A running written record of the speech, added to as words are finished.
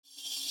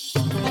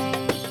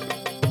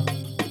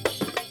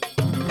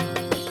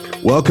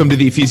Welcome to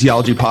the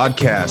Ecclesiology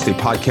Podcast, a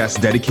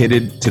podcast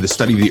dedicated to the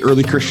study of the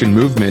early Christian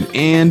movement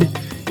and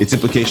its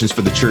implications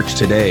for the church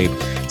today.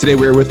 Today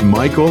we're with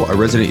Michael, a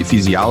resident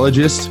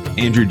ecclesiologist,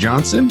 Andrew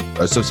Johnson,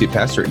 associate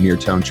pastor at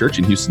Neartown Church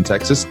in Houston,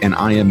 Texas, and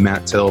I am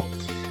Matt Till,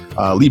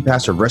 lead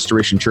pastor of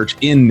Restoration Church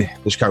in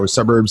the Chicago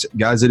suburbs.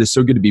 Guys, it is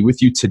so good to be with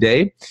you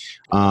today.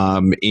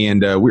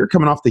 We're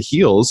coming off the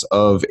heels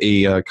of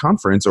a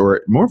conference,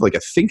 or more of like a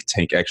think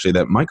tank, actually,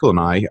 that Michael and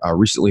I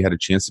recently had a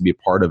chance to be a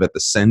part of at the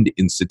Send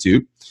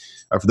Institute.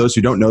 For those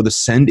who don't know, the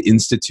Send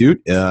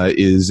Institute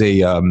is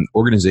a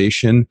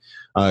organization,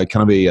 kind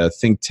of a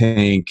think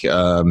tank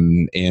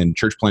and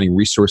church planning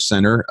resource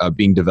center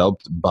being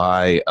developed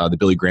by the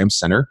Billy Graham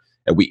Center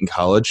at Wheaton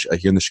College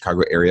here in the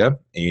Chicago area,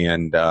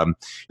 and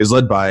is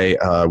led by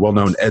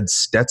well-known Ed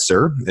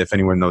Stetzer, if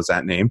anyone knows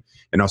that name,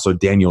 and also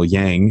Daniel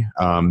Yang.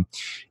 Michael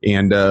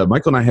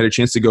and I had a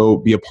chance to go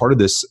be a part of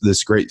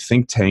this great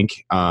think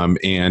tank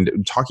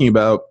and talking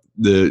about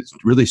the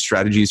really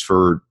strategies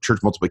for church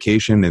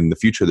multiplication and the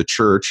future of the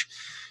church.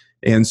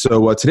 And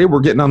so today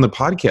we're getting on the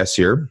podcast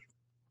here,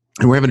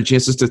 and we're having a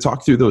chance to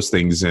talk through those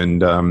things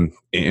and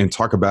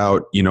talk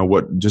about,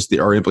 what just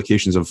our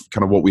implications of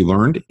kind of what we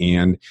learned.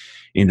 And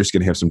Andrew's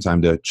going to have some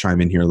time to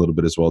chime in here a little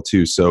bit as well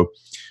too. So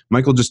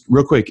Michael, just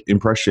real quick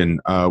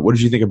impression. What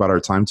did you think about our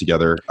time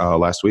together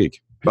last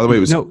week? By the way, it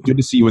was good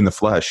to see you in the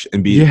flesh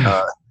and be,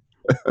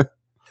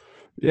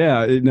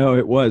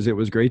 it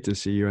was great to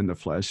see you in the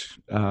flesh.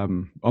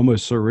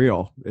 Almost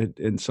surreal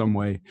in some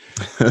way.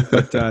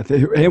 But,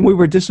 and we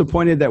were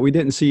disappointed that we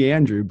didn't see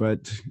Andrew,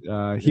 but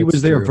he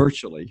was there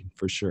virtually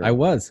for sure. I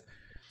was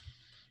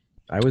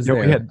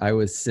there. I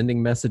was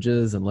sending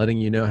messages and letting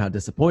you know how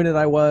disappointed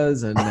I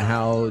was and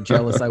how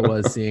jealous I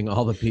was seeing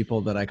all the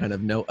people that I kind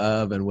of know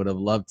of and would have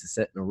loved to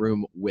sit in a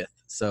room with.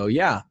 So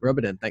yeah, rub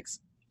it in.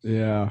 Thanks.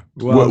 Yeah,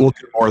 well, we'll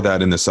do more of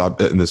that in this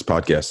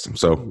podcast.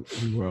 So,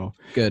 well,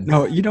 good.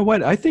 No, you know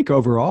what? I think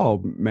overall,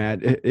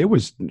 Matt, it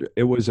was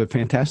a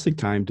fantastic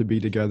time to be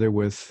together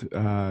with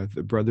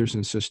the brothers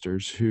and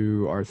sisters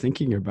who are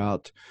thinking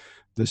about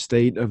the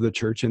state of the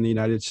church in the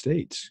United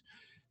States,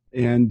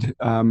 and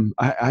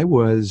I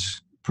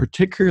was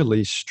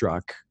particularly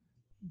struck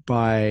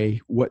by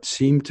what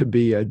seemed to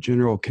be a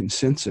general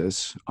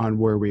consensus on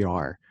where we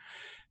are,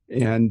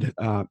 and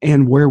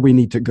where we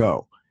need to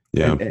go.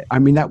 Yeah, I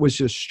mean, that was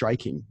just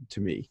striking to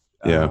me.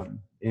 Yeah,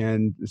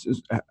 and this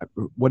is,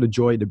 what a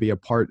joy to be a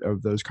part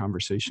of those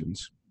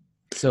conversations.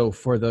 So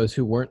for those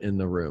who weren't in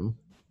the room,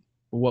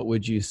 what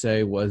would you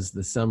say was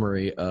the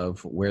summary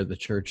of where the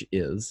church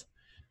is?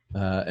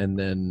 And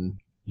then,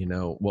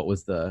 what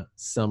was the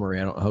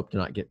summary? I hope to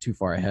not get too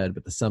far ahead,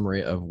 but the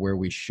summary of where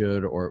we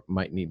should or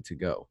might need to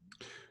go.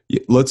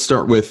 Let's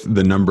start with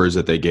the numbers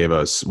that they gave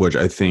us, which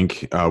I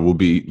think will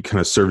be kind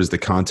of serve as the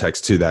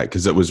context to that,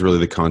 because that was really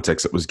the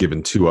context that was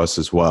given to us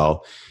as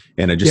well.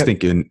 And I just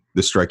think in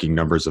the striking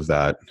numbers of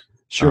that.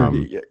 Sure.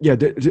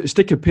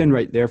 Stick a pin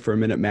right there for a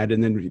minute, Matt,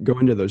 and then go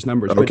into those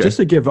numbers. Okay. But just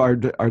to give our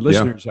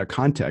listeners a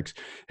context,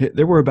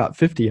 there were about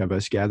 50 of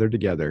us gathered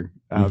together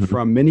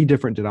from many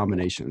different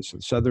denominations: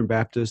 the Southern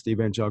Baptist, the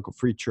Evangelical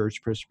Free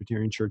Church,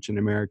 Presbyterian Church in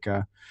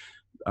America,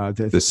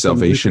 the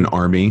Salvation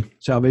Army.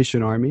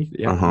 Salvation Army,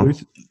 yeah.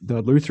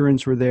 The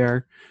Lutherans were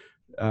there.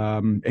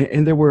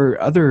 And there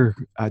were other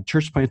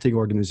church planting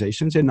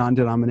organizations and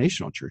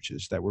non-denominational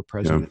churches that were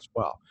present as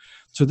well.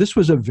 So this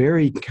was a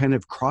very kind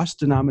of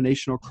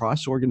cross-denominational,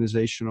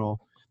 cross-organizational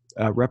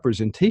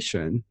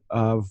representation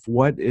of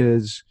what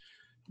is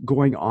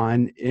going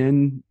on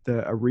in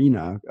the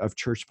arena of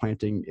church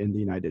planting in the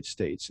United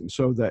States. And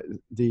so that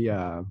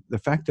the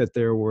fact that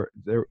there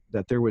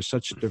was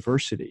such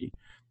diversity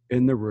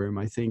in the room,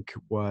 I think,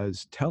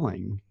 was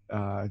telling,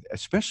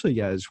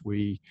 especially as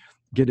we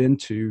get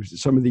into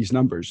some of these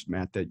numbers,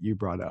 Matt, that you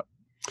brought up.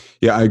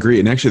 Yeah, I agree.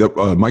 And actually,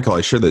 Michael,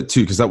 I share that too,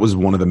 because that was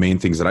one of the main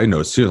things that I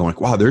noticed too. I'm like,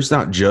 wow, this is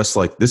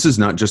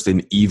not just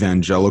an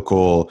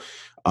evangelical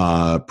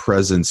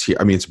presence here.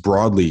 I mean, it's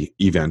broadly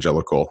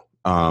evangelical.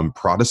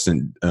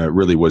 Protestant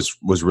really was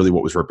really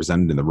what was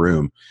represented in the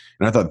room.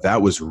 And I thought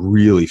that was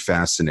really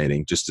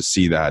fascinating just to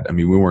see that. I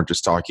mean, we weren't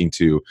just talking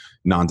to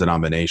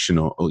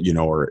non-denominational,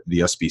 or the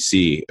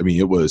SBC. I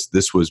mean,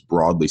 this was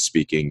broadly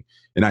speaking.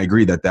 And I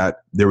agree that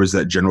there was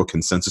that general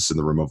consensus in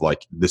the room of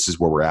like, this is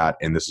where we're at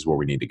and this is where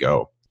we need to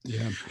go.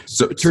 Yeah.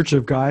 So Church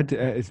of God,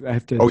 I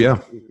have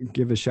to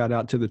give a shout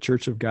out to the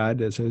Church of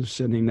God as I was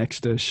sitting next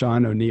to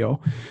Sean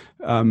O'Neill.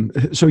 I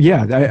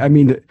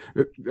mean,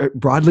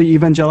 broadly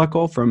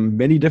evangelical from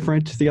many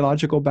different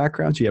theological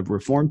backgrounds. You have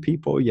Reformed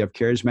people, you have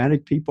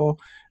charismatic people,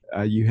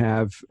 you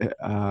have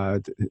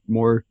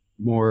more,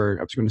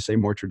 I was going to say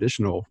more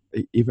traditional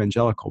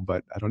evangelical,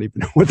 but I don't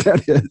even know what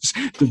that is,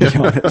 to be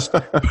honest.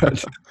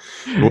 But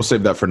we'll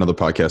save that for another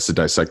podcast to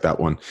dissect that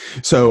one.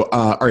 So,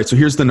 all right. So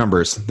here's the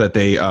numbers that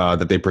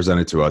they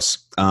presented to us.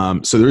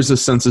 So there's a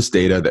census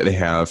data that they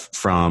have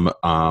from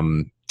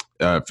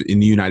in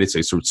the United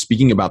States. So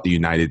speaking about the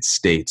United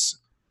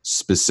States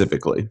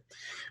specifically,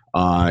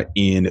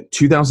 in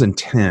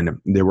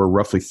 2010, there were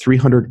roughly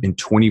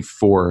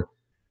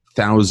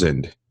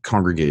 324,000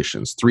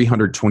 congregations,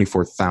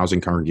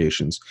 324,000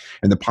 congregations,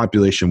 and the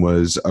population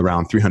was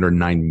around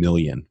 309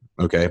 million,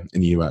 okay,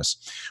 in the US,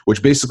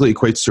 which basically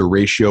equates to a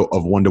ratio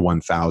of 1 to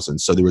 1,000.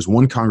 So there was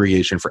one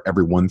congregation for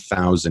every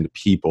 1,000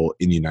 people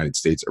in the United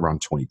States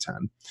around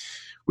 2010.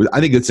 I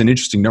think it's an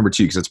interesting number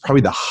too, because it's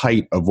probably the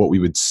height of what we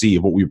would see,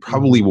 of what we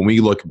probably, when we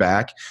look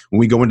back, when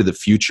we go into the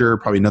future,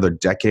 probably another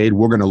decade,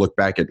 we're going to look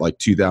back at like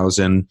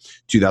 2000,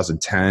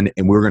 2010,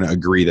 and we're going to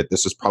agree that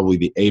this is probably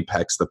the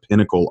apex, the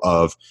pinnacle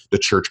of the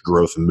church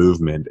growth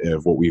movement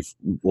of what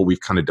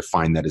we've kind of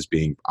defined that as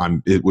being.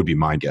 It would be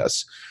my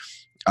guess.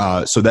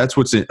 So that's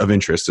what's of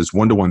interest is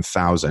 1 to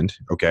 1,000.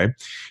 Okay,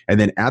 and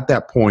then at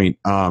that point,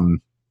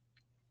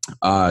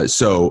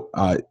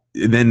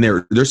 then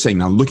they're saying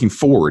now looking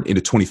forward into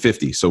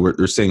 2050. So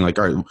they're saying like,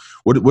 all right,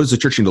 what does the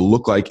church need to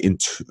look like in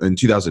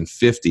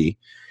 2050?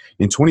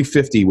 In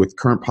 2050, with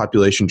current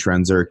population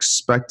trends, they're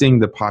expecting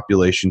the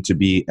population to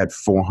be at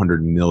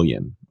 400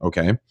 million.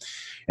 Okay.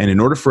 And in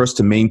order for us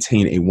to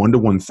maintain a 1 to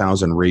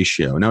 1,000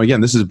 ratio, now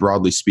again, this is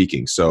broadly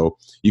speaking. So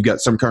you've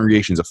got some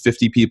congregations of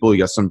 50 people,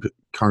 you got some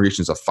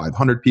congregations of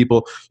 500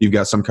 people, you've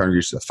got some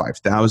congregations of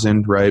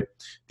 5,000, right?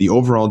 The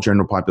overall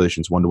general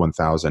population is 1 to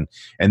 1,000.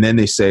 And then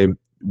they say,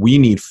 we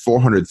need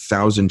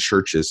 400,000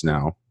 churches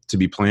now to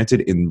be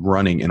planted and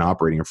running and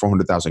operating, or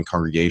 400,000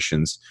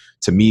 congregations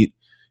to meet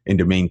and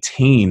to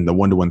maintain the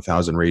 1 to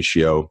 1,000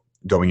 ratio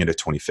going into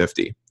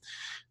 2050.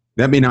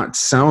 That may not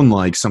sound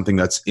like something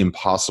that's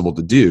impossible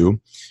to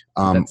do.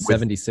 That's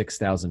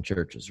 76,000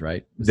 churches,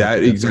 right?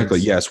 That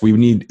exactly, yes. We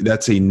need,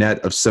 that's a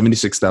net of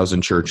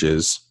 76,000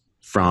 churches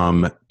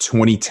from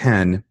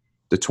 2010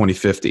 to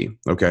 2050,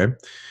 okay?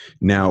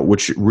 Now,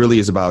 which really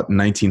is about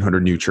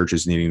 1,900 new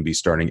churches needing to be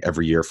starting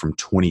every year from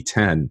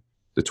 2010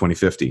 to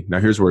 2050. Now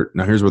here's where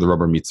the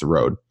rubber meets the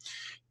road.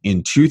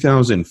 In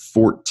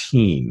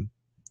 2014,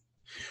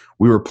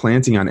 we were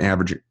planting on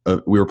average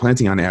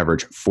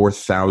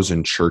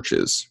 4,000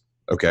 churches,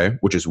 okay,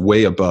 which is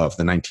way above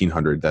the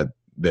 1,900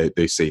 that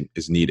they say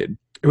is needed.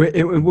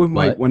 We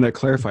might want to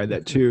clarify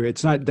that too.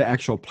 It's not the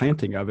actual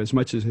planting of as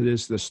much as it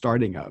is the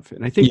starting of,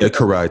 and I think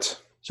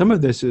correct. Some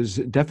of this is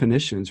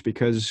definitions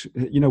because,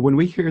 when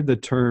we hear the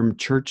term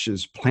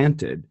churches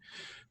planted,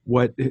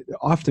 what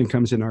often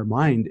comes in our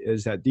mind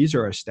is that these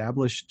are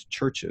established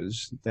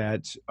churches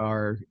that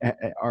are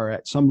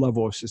at some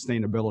level of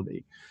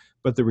sustainability.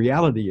 But the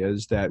reality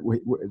is that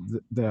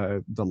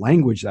the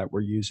language that we're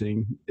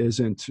using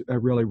isn't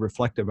really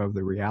reflective of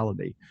the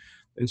reality.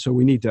 And so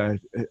we need to,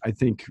 I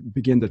think,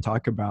 begin to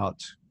talk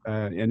about,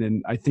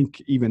 I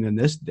think even in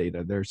this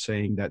data, they're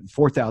saying that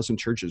 4,000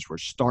 churches were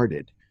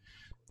started.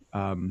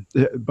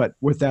 But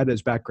with that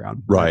as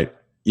background. Right.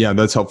 Yeah,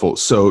 that's helpful.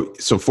 So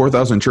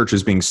 4,000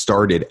 churches being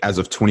started as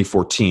of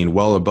 2014,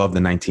 well above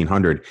the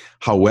 1,900.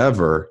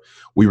 However,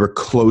 we were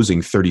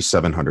closing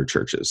 3,700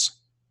 churches,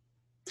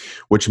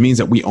 which means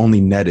that we only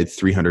netted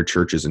 300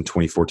 churches in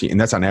 2014. And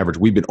that's on average.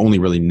 We've been only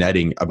really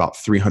netting about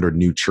 300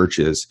 new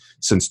churches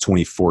since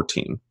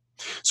 2014.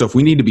 So if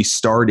we need to be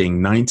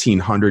starting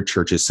 1,900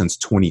 churches since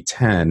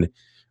 2010,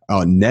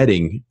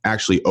 netting,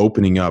 actually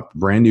opening up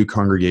brand new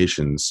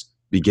congregations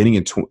beginning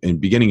in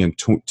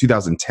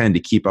 2010 to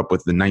keep up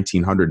with the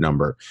 1,900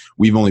 number,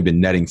 we've only been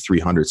netting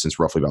 300 since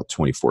roughly about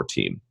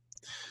 2014.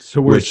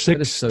 So we're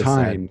 6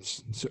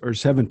 times or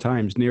 7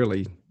 times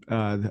nearly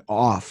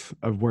off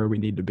of where we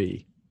need to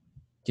be.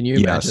 Can you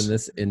imagine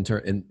this in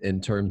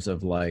terms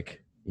of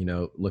like,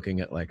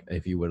 looking at like,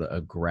 if you would, a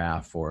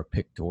graph or a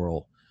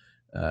pictorial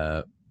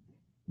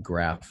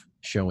graph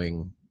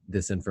showing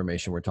this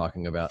information we're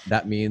talking about?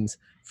 That means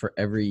for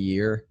every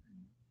year,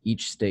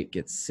 each state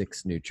gets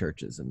 6 new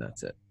churches, and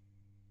that's it.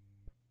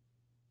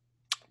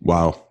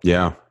 Wow.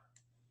 Yeah.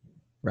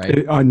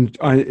 Right.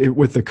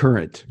 With the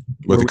current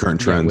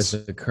trends.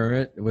 With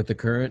the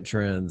current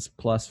trends,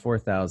 plus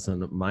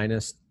 4,000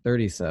 minus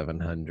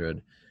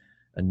 3,700,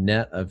 a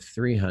net of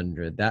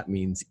 300. That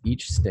means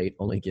each state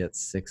only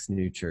gets 6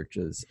 new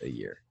churches a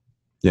year.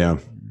 Yeah.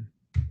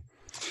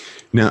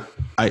 Now,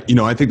 I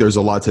think there's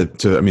a lot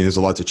there's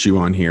a lot to chew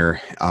on here,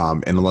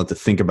 and a lot to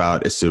think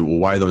about as to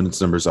why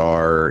those numbers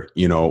are,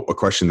 a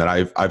question that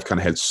I've kind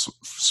of had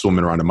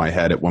swimming around in my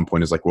head at one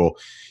point is like, well,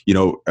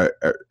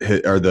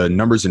 are the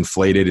numbers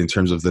inflated in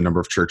terms of the number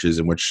of churches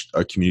in which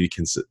a community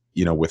can,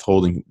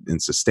 withhold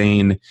and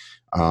sustain?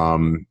 I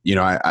don't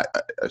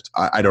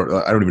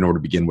even know where to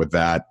begin with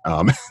that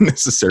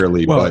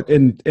necessarily. Well,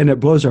 and it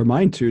blows our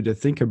mind too to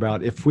think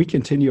about if we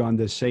continue on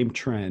this same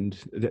trend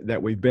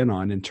that we've been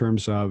on in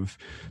terms of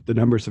the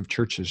numbers of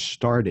churches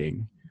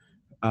starting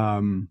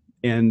and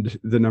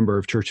the number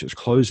of churches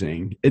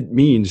closing. It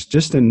means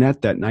just to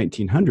net that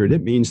 1,900.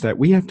 It means that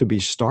we have to be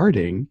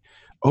starting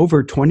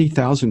over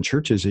 20,000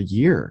 churches a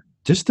year.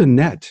 Just a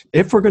net,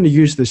 if we're going to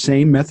use the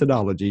same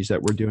methodologies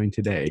that we're doing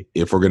today.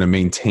 If we're going to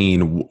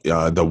maintain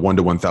the 1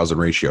 to 1,000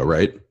 ratio,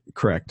 right?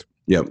 Correct.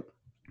 Yep.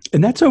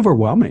 And that's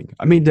overwhelming.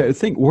 I mean,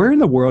 think, where in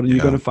the world are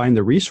you going to find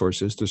the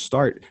resources to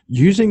start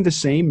using the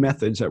same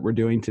methods that we're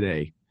doing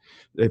today?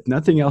 If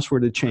nothing else were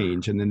to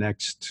change in the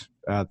next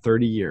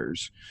 30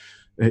 years,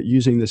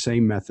 using the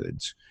same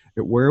methods.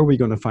 Where are we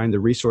going to find the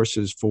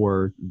resources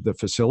for the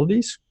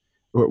facilities?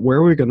 Where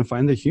are we going to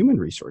find the human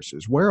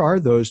resources? Where are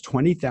those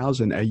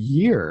 20,000 a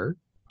year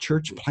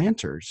church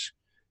planters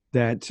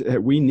that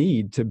we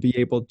need to be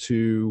able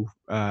to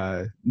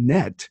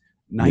net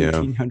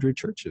 1,900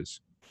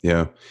 churches?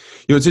 Yeah.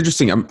 It's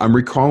interesting. I'm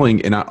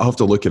recalling, and I'll have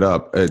to look it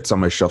up. It's on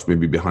my shelf,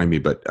 maybe behind me,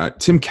 but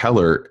Tim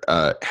Keller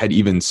had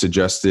even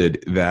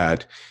suggested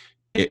that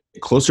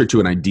closer to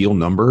an ideal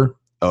number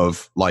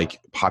of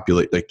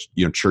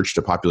church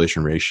to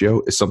population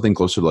ratio is something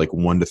closer to like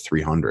 1 to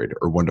 300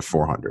 or 1 to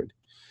 400.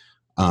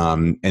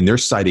 And they're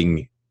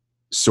citing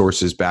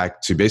sources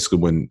back to basically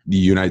when the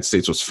United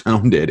States was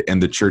founded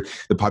and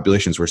the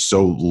populations were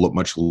so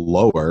much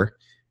lower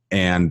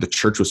and the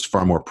church was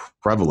far more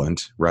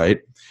prevalent,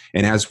 right?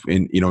 And I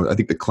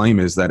think the claim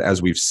is that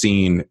as we've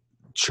seen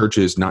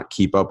churches not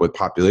keep up with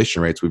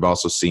population rates, we've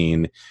also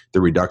seen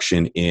the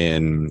reduction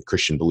in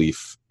Christian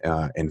belief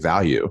and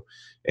value.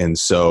 And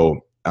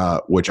so,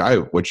 which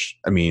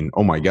I mean,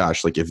 oh my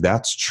gosh, like if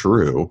that's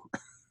true,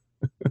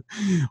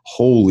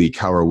 holy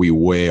cow, are we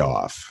way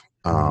off?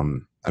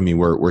 I mean,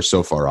 we're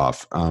so far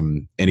off.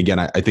 And again,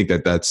 I think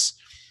that's,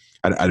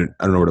 I don't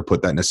know where to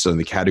put that necessarily in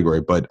the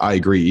category, but I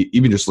agree.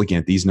 Even just looking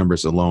at these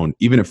numbers alone,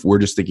 even if we're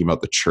just thinking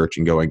about the church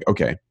and going,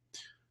 okay,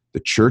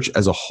 the church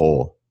as a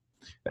whole,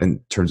 in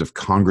terms of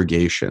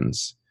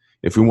congregations,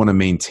 if we want to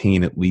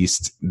maintain at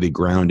least the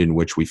ground in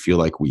which we feel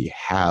like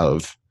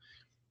we're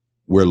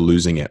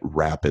losing it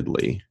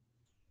rapidly.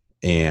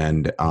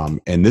 And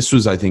this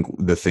was, I think,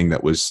 the thing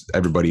that was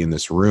everybody in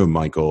this room,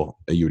 Michael,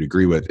 you would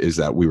agree with, is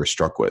that we were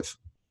struck with,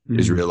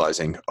 is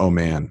realizing, oh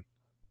man,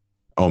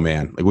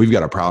 like we've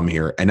got a problem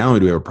here. And not only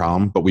do we have a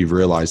problem, but we've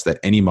realized that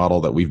any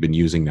model that we've been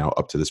using now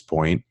up to this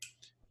point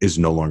is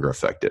no longer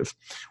effective.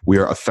 We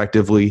are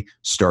effectively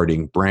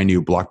starting brand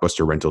new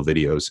blockbuster rental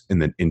videos in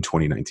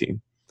 2019.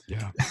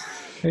 Yeah.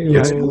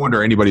 It's no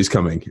wonder anybody's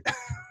coming.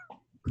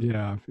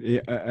 Yeah.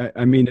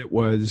 I mean, it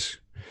was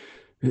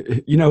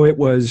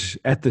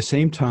at the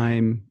same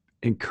time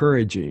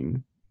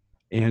encouraging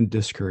and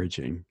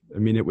discouraging. I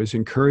mean, it was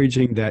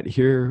encouraging that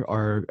here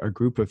are a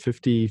group of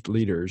 50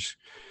 leaders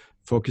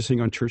focusing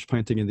on church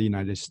planting in the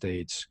United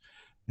States,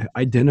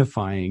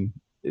 identifying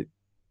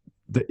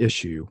the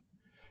issue.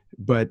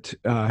 But,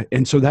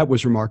 and so that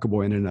was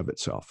remarkable in and of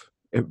itself.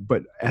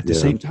 But at the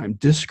same time,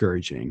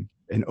 discouraging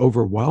and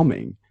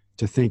overwhelming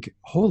to think,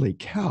 holy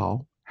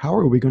cow, how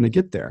are we going to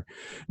get there?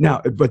 Now,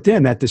 but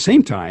then at the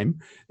same time,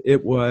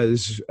 it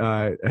was,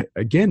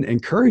 again,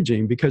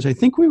 encouraging because I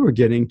think we were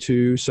getting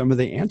to some of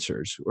the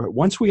answers.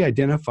 Once we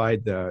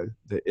identified the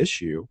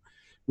issue,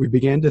 we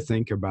began to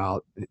think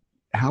about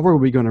how are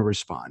we going to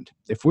respond?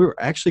 If we're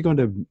actually going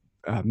to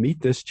meet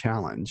this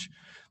challenge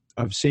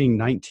of seeing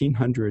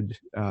 1,900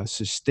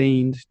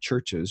 sustained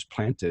churches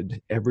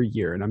planted every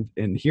year,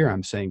 and here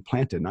I'm saying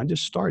planted, not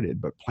just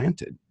started, but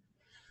planted,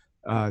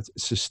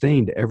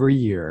 sustained every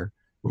year,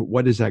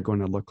 what is that going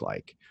to look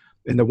like?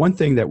 And the one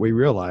thing that we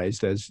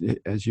realized, as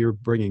you're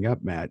bringing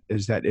up, Matt,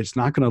 is that it's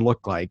not going to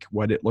look like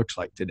what it looks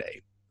like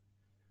today.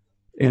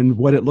 And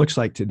what it looks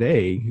like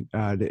today,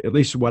 at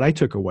least what I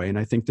took away, and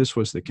I think this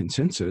was the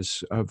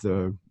consensus of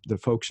the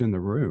folks in the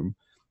room,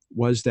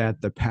 was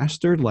that the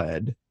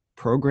pastor-led,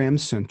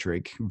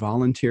 program-centric,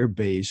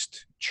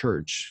 volunteer-based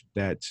church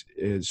that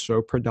is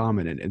so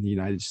predominant in the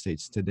United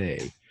States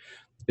today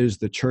is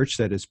the church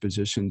that is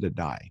positioned to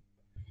die.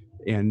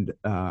 And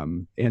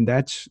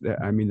that's,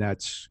 I mean,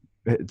 that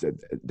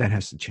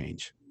has to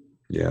change.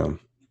 Yeah.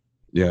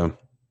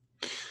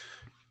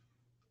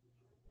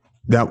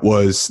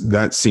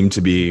 That seemed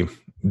to be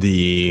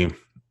the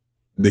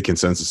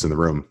consensus in the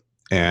room.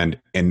 And,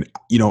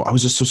 I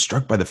was just so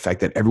struck by the fact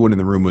that everyone in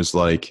the room was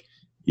like,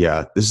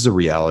 yeah, this is a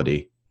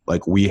reality.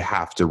 Like we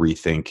have to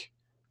rethink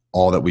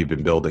all that we've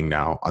been building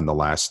now on the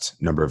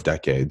last number of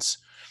decades.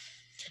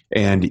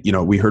 And,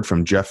 we heard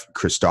from Jeff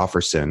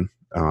Christopherson,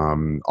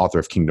 author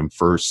of Kingdom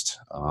First,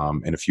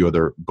 and a few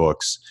other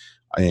books.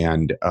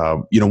 And,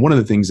 one of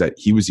the things that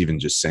he was even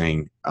just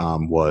saying,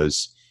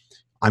 was,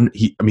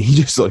 he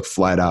just like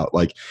flat out,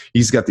 like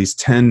he's got these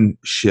 10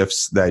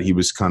 shifts that he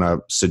was kind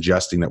of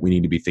suggesting that we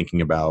need to be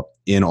thinking about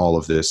in all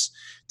of this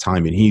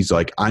time. And he's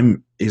like,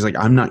 I'm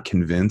not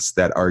convinced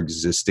that our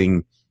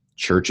existing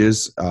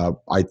churches,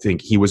 I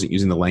think he wasn't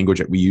using the language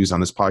that we use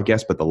on this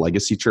podcast, but the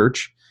legacy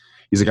church.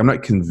 He's like, I'm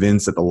not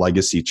convinced that the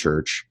legacy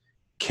church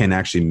can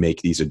actually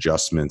make these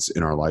adjustments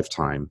in our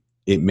lifetime.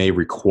 It may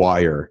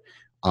require,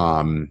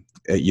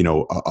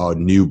 a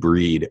new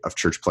breed of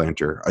church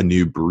planter, a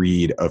new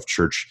breed of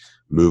church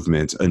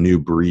movement, a new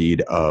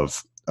breed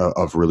of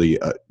really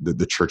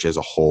the church as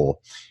a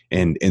whole.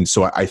 And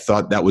so I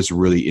thought that was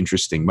really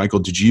interesting. Michael,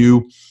 did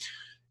you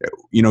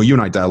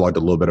and I dialogued a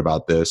little bit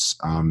about this.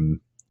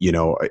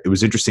 It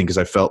was interesting because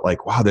I felt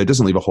like, wow, that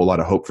doesn't leave a whole lot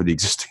of hope for the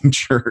existing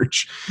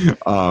church.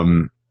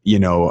 And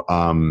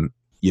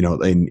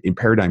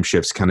paradigm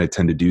shifts kind of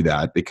tend to do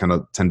that. They kind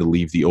of tend to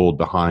leave the old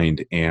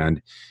behind.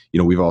 And,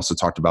 we've also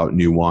talked about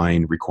new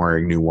wine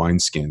requiring new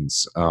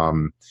wineskins.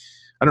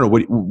 I don't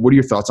know. What are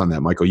your thoughts on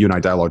that, Michael? You and I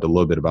dialogued a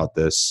little bit about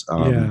this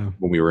when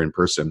we were in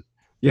person.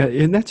 Yeah,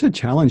 and that's a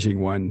challenging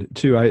one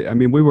too. I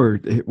mean,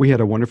 we had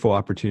a wonderful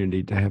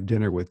opportunity to have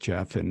dinner with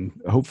Jeff, and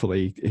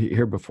hopefully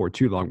here before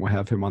too long we'll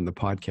have him on the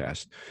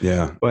podcast.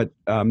 Yeah. But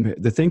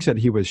the things that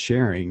he was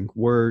sharing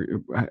were,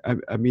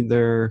 I mean,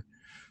 they're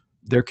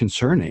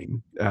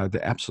concerning,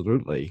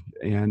 absolutely,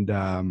 and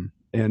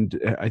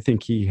I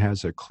think he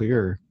has a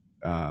clear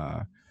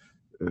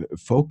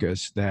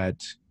focus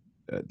that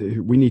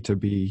we need to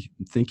be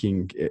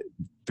thinking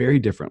very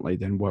differently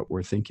than what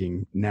we're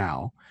thinking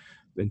now,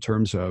 in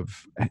terms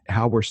of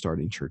how we're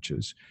starting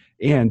churches,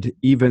 and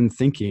even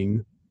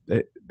thinking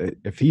that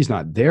if he's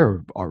not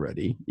there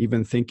already,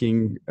 even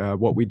thinking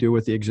what we do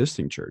with the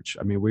existing church.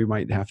 I mean, we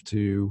might have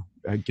to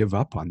give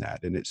up on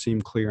that. And it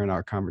seemed clear in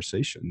our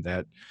conversation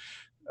that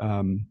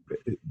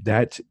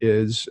that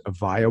is a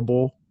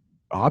viable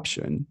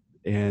option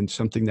and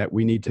something that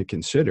we need to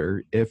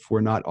consider if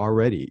we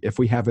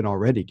haven't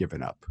already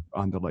given up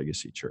on the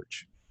legacy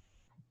church.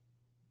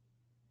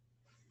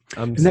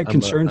 And that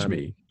concerns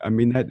me. I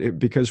mean,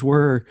 because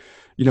we're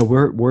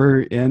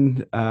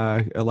in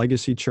a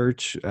legacy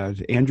church.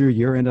 Andrew,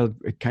 you're in a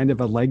kind of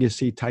a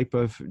legacy type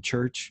of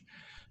church.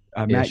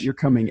 Matt, you're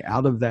coming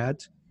out of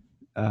that,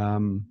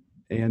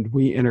 and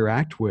we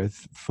interact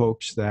with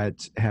folks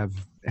that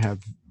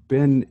have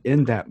been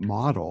in that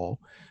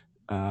model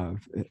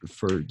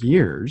for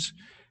years.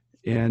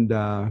 And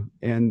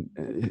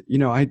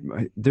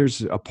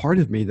there's a part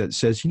of me that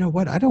says, you know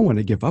what, I don't want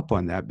to give up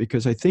on that,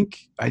 because I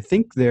think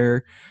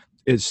there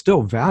is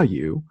still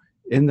value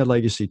in the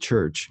legacy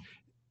church,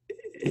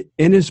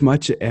 in as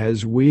much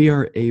as we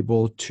are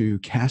able to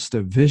cast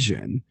a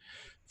vision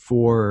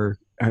for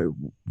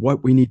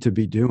what we need to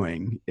be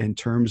doing in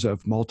terms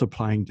of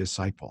multiplying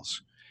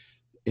disciples.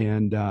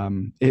 And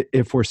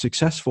if we're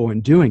successful in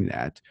doing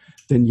that,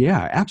 then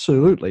yeah,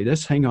 absolutely,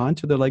 let's hang on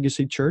to the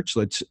legacy church.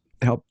 Let's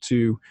help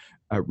to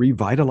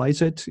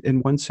revitalize it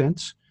in one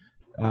sense,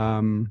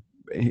 and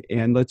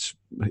let's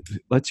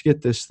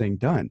get this thing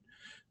done.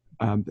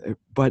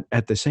 But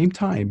at the same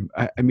time,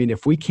 I mean,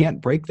 if we can't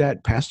break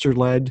that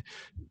pastor-led,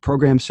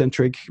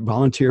 program-centric,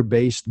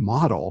 volunteer-based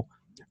model,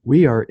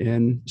 we are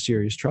in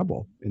serious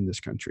trouble in this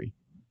country.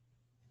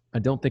 I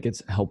don't think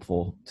it's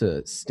helpful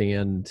to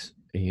stand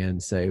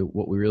and say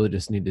what we really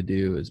just need to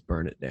do is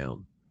burn it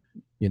down.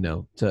 You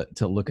know,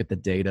 to look at the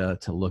data,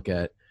 to look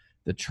at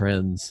the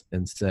trends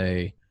and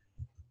say,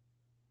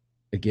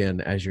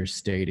 again, as you're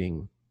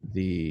stating,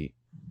 the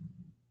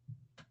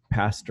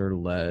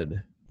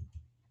pastor-led,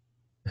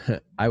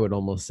 I would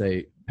almost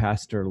say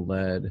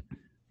pastor-led,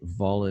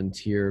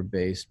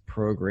 volunteer-based,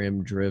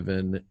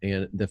 program-driven,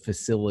 and the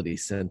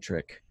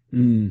facility-centric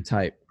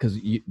type, because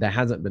that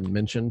hasn't been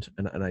mentioned,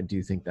 and I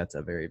do think that's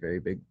a very,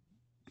 very big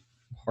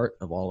part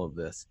of all of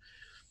this.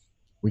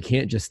 We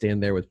can't just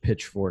stand there with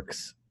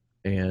pitchforks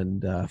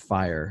and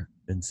fire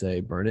and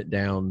say, burn it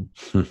down.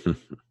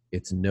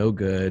 It's no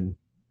good.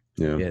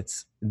 Yeah.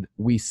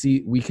 We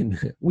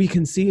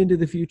can see into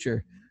the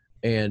future,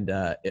 and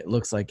it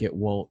looks like it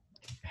won't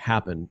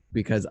happen,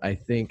 because I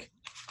think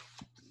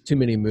too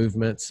many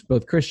movements,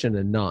 both Christian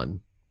and non,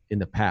 in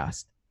the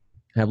past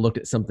have looked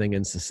at something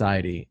in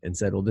society and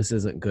said, well, this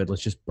isn't good,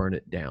 let's just burn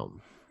it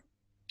down.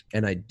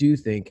 And I do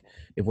think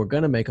if we're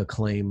going to make a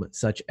claim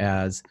such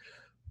as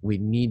we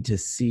need to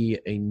see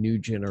a new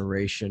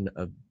generation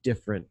of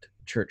different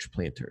church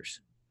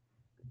planters,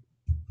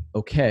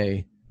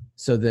 okay,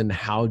 so then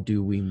how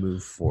do we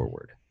move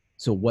forward?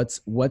 So what's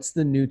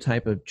the new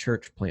type of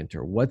church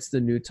planter? What's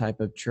the new type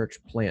of church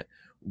plant?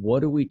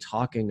 What are we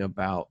talking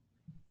about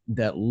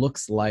that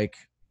looks like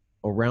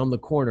around the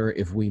corner,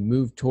 if we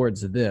move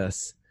towards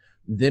this,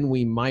 then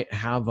we might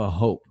have a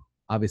hope.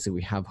 Obviously,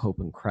 we have hope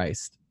in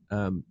Christ,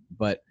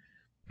 but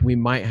we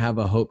might have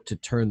a hope to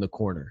turn the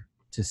corner,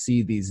 to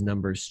see these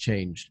numbers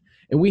changed.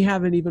 And we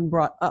haven't even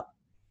brought up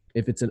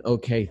if it's an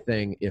okay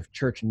thing if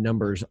church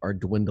numbers are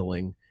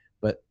dwindling,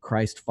 but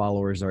Christ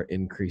followers are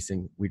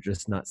increasing. We're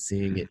just not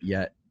seeing it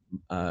yet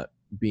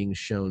being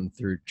shown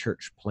through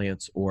church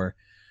plants or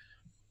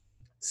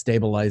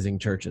stabilizing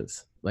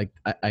churches. Like,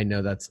 I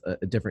know that's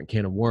a different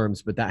can of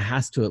worms, but that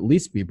has to at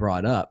least be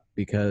brought up,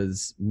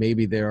 because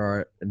maybe there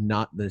are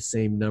not the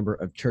same number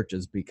of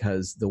churches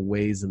because the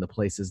ways and the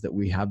places that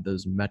we have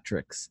those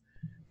metrics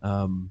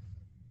are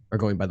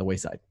going by the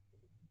wayside.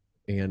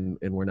 And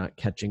we're not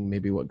catching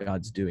maybe what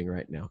God's doing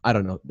right now. I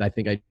don't know. I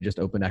think I just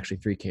opened actually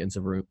 3 cans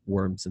of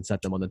worms and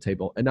set them on the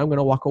table, and I'm going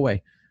to walk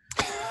away.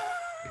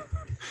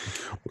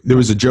 There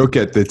was a joke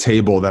at the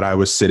table that I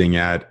was sitting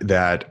at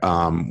that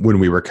when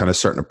we were kind of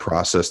starting to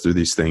process through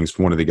these things,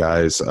 one of the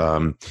guys,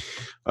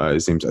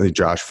 his name's, I think,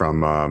 Josh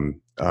from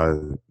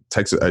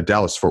Texas,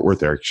 Dallas, Fort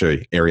Worth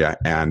area.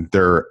 And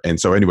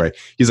so anyway,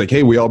 he's like,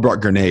 hey, we all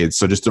brought grenades,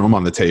 so just throw them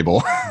on the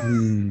table.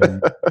 And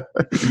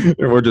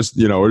we're just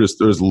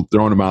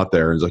throwing them out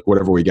there. It's like,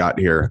 whatever we got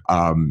here,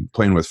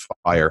 playing with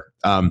fire.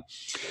 I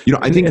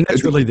think, and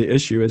that's really the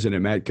issue, isn't it,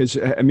 Matt? Because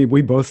I mean,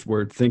 we both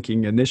were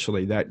thinking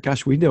initially that,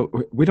 gosh, we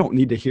don't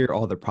need to hear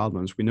all the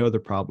problems. We know the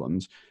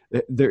problems.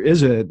 There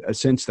is a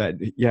sense that,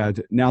 yeah,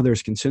 now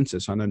there's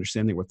consensus on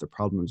understanding what the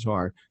problems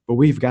are, but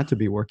we've got to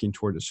be working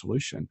toward a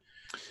solution.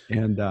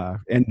 And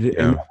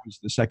that was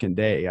the second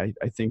day.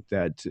 I think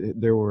that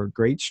there were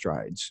great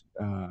strides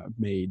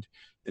made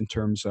in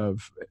terms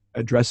of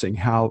addressing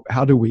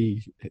where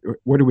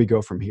do we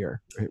go from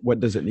here? What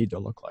does it need to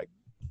look like?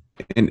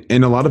 And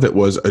a lot of it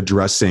was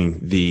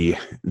addressing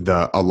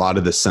a lot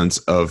of the sense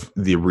of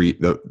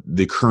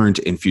the current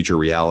and future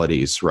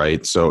realities,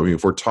 right? So I mean,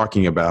 if we're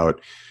talking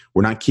about,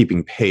 we're not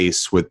keeping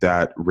pace with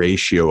that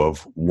ratio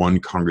of one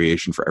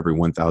congregation for every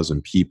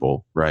 1,000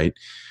 people, right?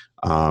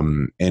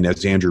 And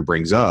as Andrew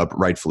brings up,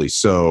 rightfully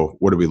so,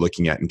 what are we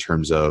looking at in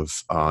terms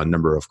of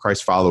number of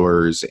Christ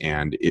followers?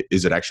 And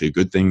is it actually a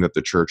good thing that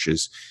the church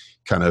is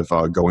kind of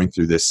going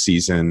through this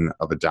season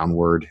of a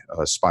downward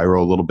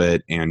spiral a little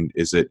bit? And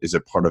is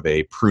it part of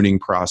a pruning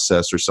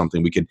process or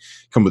something? We could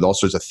come with all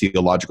sorts of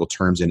theological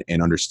terms and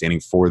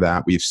understanding for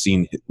that. We've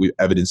seen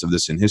evidence of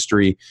this in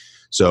history.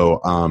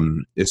 So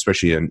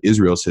especially in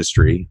Israel's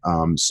history.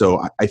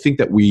 So I think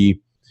that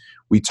we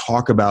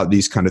talk about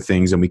these kind of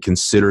things and we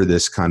consider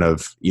this kind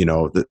of,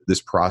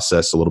 this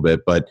process a little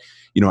bit, but,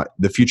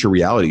 the future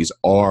realities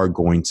are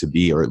going to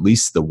be, or at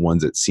least the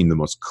ones that seem the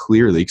most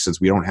clearly, since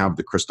we don't have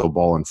the crystal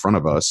ball in front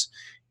of us,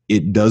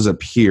 it does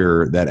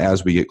appear that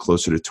as we get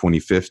closer to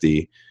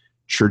 2050,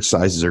 church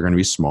sizes are going to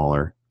be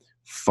smaller,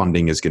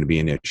 funding is going to be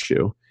an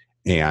issue.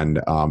 And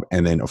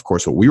then of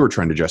course, what we were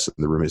trying to address in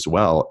the room as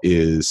well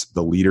is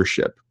the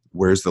leadership.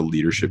 Where's the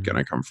leadership going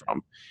to come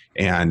from?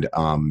 And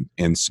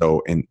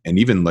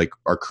even like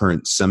our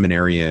current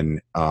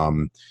seminarian,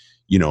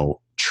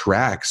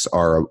 tracks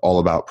are all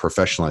about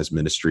professionalized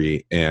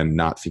ministry and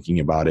not thinking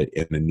about it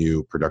in a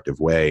new productive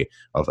way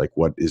of like,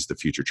 what is the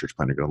future church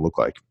planter going to look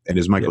like? And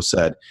as Michael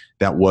said,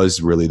 that was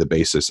really the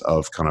basis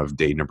of kind of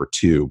day number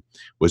 2,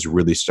 was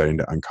really starting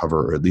to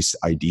uncover, or at least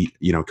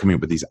coming up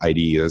with these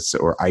ideas,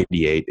 or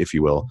ideate, if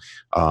you will,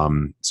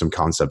 some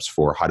concepts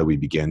for how do we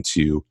begin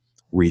to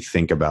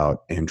rethink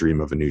about and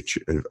dream of a new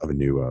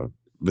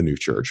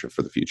church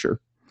for the future.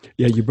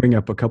 Yeah, you bring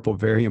up a couple of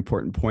very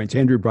important points.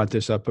 Andrew brought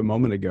this up a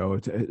moment ago.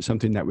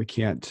 Something that we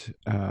can't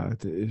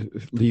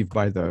leave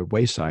by the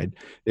wayside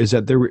is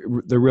that there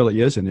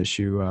really is an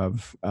issue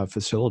of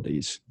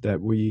facilities, that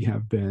we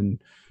have been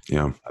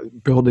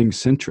building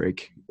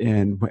centric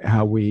in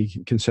how we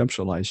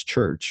conceptualize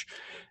church,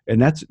 and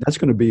that's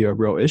going to be a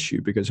real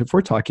issue, because if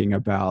we're talking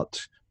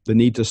about the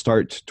need to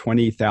start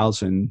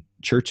 20,000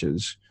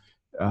 churches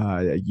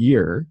a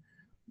year,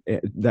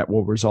 that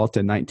will result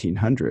in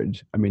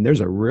 1,900. I mean,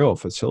 there's a real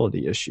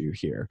facility issue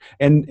here.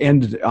 And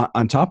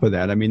on top of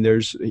that, I mean,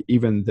 there's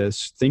even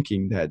this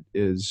thinking that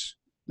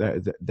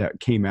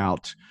came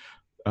out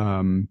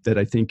that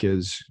I think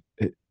is,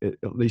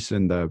 at least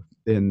in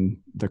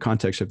the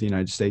context of the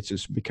United States,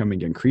 is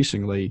becoming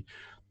increasingly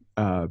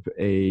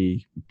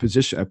a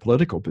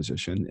political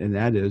position, and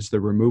that is the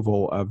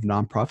removal of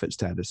nonprofit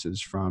statuses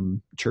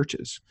from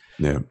churches.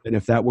 Yeah. And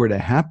if that were to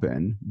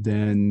happen,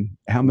 then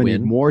how many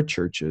more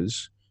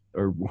churches,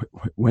 or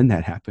when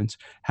that happens,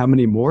 how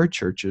many more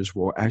churches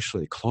will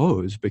actually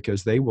close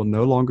because they will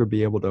no longer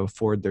be able to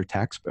afford their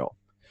tax bill?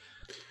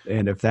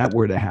 And if that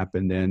were to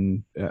happen,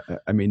 then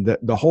I mean,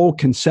 the whole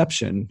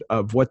conception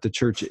of what the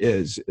church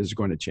is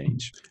going to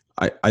change.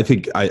 I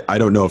think I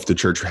don't know if the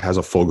church has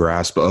a full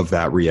grasp of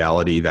that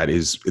reality that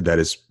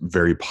is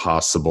very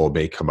possible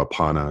may come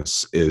upon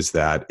us, is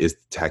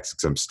tax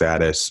exempt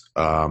status,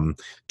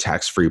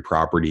 tax-free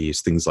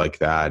properties, things like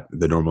that,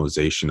 the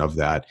normalization of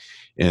that.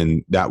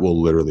 And that will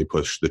literally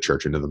push the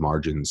church into the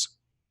margins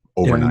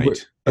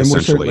overnight. And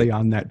we're certainly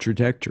on that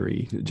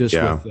trajectory, just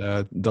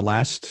with the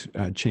last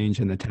change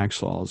in the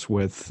tax laws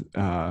with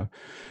tax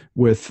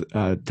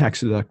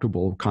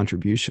deductible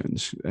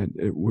contributions.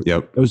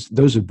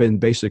 Those have been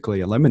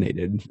basically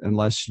eliminated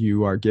unless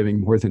you are giving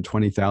more than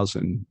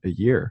 $20,000 a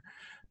year.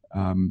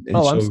 I'm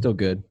still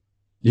good.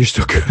 You're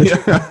still good.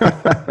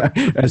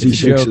 As he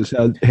shakes his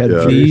head.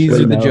 These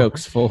are the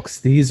jokes, folks.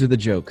 These are the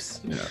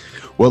jokes. Yeah.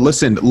 Well,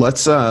 listen,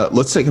 let's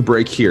take a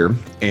break here.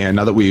 And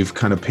now that we've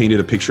kind of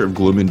painted a picture of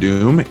gloom and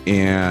doom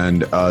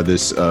and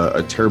this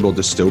a terrible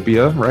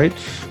dystopia, right?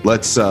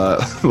 Let's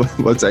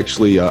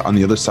actually on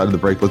the other side of the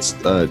break,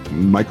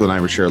 Michael and I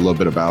will share a little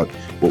bit about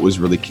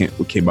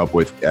what came up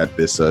with at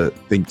this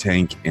think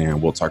tank, and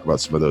we'll talk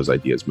about some of those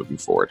ideas moving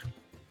forward.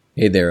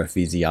 Hey there,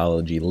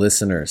 Ephesiology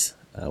listeners.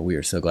 We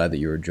are so glad that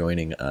you are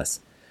joining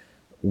us.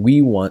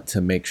 We want to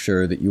make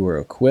sure that you are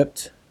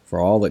equipped for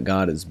all that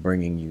God is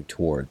bringing you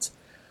towards.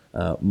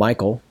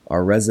 Michael,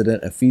 our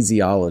resident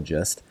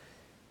ephesiologist,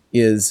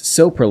 is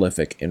so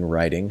prolific in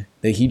writing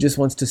that he just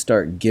wants to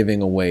start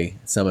giving away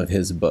some of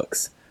his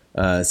books.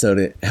 So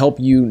to help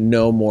you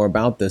know more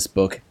about this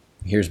book,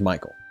 here's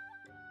Michael.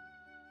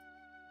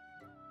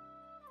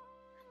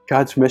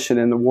 God's mission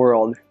in the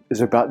world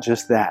is about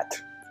just that.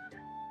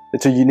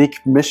 It's a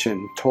unique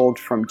mission told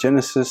from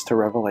Genesis to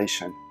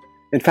Revelation.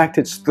 In fact,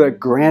 it's the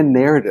grand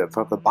narrative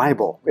of the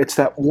Bible. It's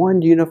that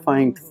one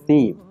unifying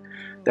theme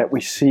that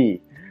we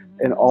see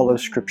in all of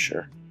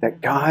Scripture,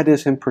 that God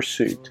is in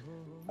pursuit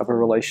of a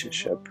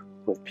relationship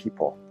with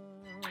people.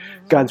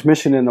 God's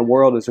mission in the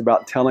world is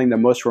about telling the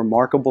most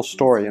remarkable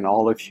story in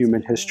all of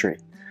human history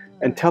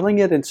and telling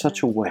it in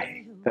such a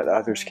way that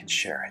others can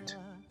share it.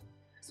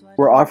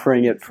 We're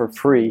offering it for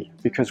free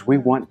because we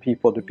want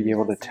people to be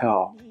able to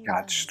tell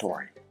God's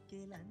story.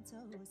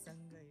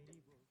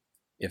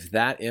 If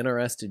that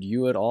interested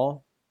you at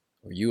all,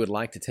 or you would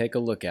like to take a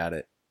look at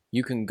it,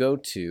 you can go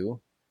to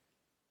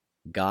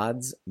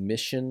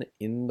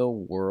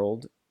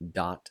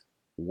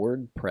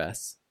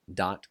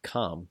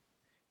godsmissionintheworld.wordpress.com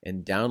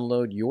and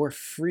download your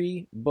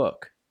free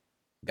book,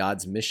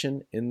 God's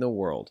Mission in the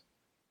World,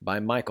 by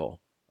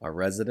Michael, a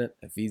resident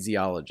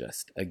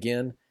ecclesiologist.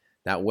 Again,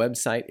 that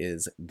website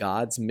is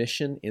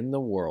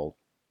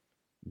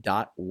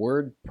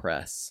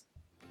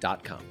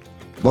godsmissionintheworld.wordpress.com.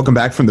 Welcome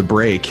back from the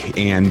break,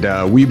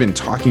 and we've been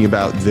talking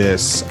about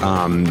this,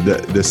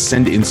 the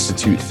Send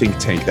Institute think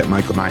tank that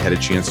Michael and I had a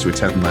chance to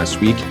attend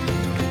last week.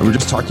 And we're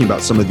just talking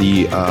about some of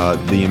the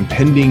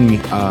impending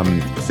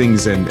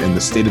things and the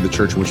state of the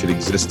church in which it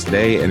exists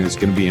today and is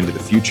going to be into the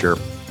future.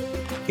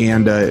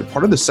 And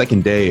part of the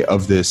second day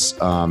of this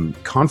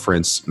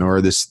conference,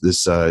 or this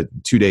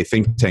 2-day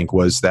think tank,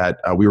 was that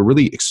we were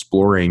really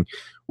exploring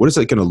what is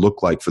it going to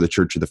look like for the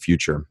church of the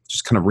future,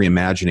 just kind of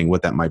reimagining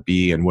what that might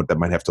be and what that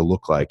might have to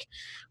look like.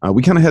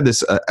 We kind of had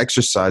this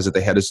exercise that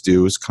they had us do.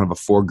 It was kind of a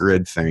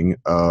 4-grid thing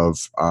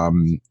of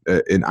an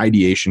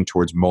ideation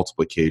towards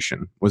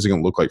multiplication. What is it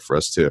going to look like for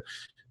us to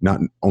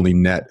not only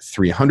net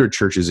 300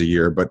 churches a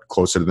year, but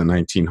closer to the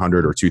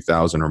 1,900 or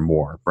 2,000 or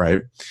more,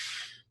 right?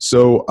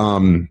 So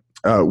one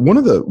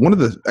of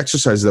the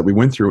exercises that we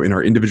went through in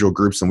our individual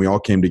groups, and we all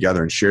came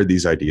together and shared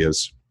these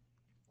ideas,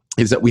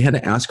 is that we had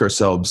to ask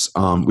ourselves,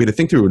 we had to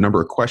think through a number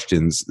of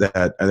questions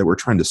that we're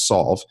trying to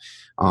solve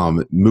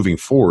moving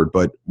forward.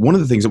 But one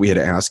of the things that we had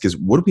to ask is,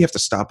 what do we have to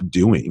stop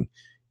doing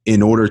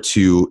in order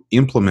to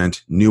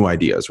implement new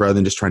ideas rather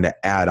than just trying to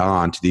add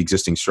on to the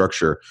existing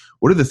structure?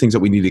 What are the things that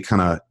we need to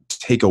kind of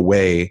take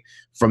away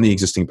from the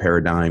existing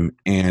paradigm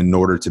in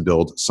order to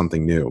build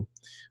something new?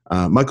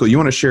 Michael, you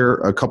want to share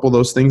a couple of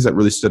those things that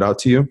really stood out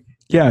to you?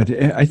 Yeah,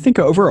 I think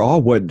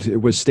overall what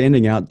was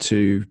standing out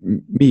to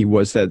me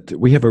was that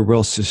we have a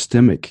real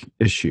systemic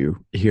issue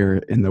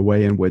here in the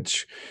way in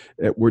which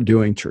we're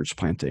doing church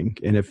planting.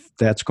 And if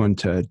that's going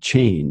to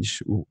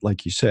change,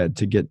 like you said,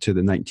 to get to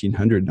the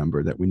 1,900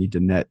 number that we need to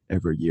net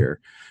every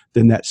year,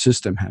 then that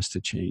system has to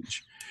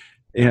change.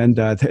 And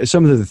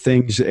some of the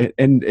things, it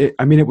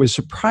was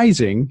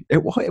surprising.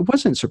 It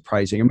wasn't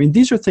surprising. I mean,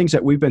 these are things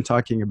that we've been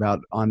talking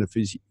about on the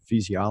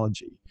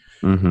ecclesiology.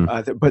 Mm-hmm.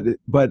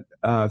 But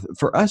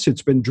for us,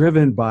 it's been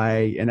driven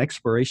by an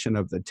exploration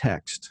of the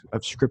text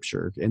of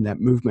Scripture and that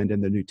movement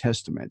in the New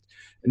Testament,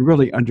 and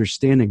really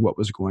understanding what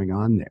was going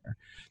on there.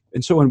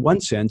 And so, in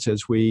one sense,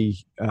 as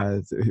we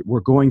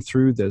were going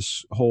through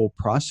this whole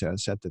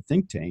process at the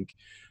think tank,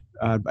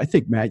 I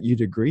think, Matt,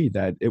 you'd agree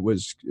that it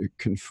was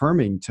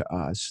confirming to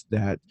us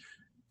that,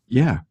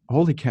 yeah,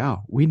 holy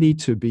cow, we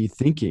need to be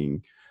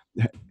thinking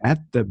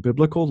at the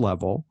biblical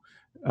level,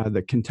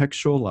 the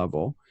contextual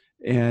level,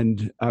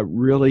 and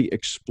really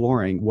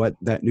exploring what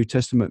that New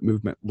Testament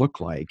movement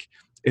looked like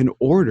in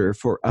order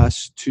for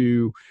us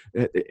to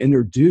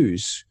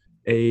introduce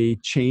a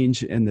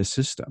change in the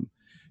system.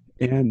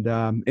 And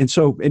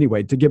so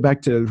anyway, to get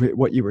back to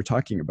what you were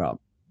talking about,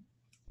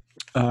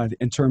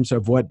 in terms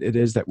of what it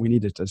is that we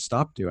needed to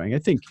stop doing, I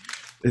think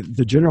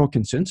the general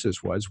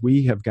consensus was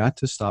we have got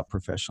to stop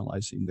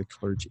professionalizing the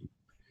clergy.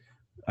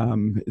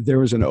 There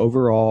was an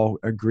overall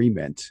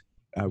agreement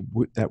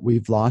that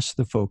we've lost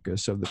the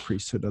focus of the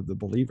priesthood of the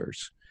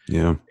believers.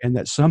 Yeah. And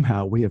that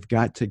somehow we have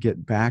got to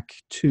get back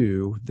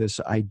to this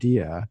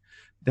idea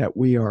that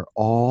we are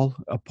all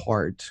a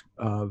part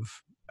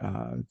of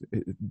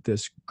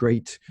this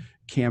great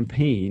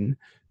campaign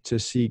to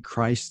see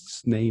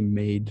Christ's name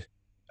made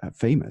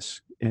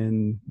famous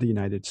in the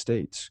United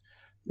States.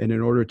 And in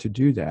order to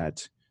do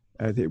that,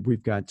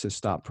 we've got to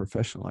stop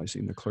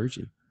professionalizing the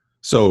clergy.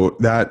 So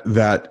that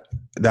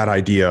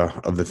idea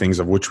of the things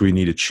of which we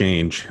need to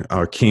change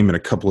came in a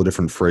couple of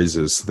different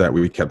phrases that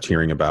we kept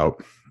hearing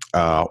about.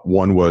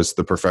 One was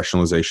the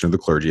professionalization of the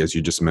clergy, as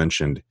you just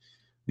mentioned.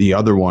 The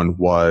other one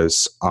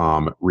was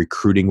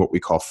recruiting what we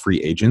call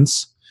free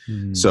agents.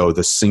 Mm. So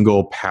the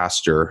single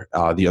pastor.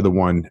 The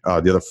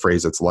other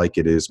phrase that's like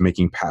it is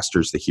making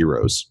pastors the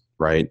heroes,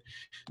 right?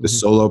 The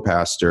solo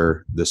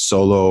pastor, the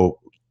solo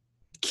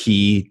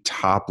key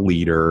top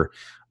leader,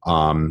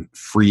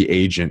 free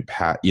agent,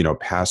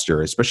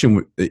 pastor,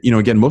 especially,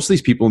 again, most of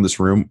these people in this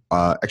room,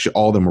 actually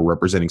all of them were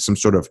representing some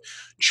sort of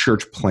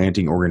church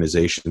planting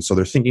organization. So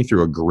they're thinking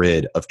through a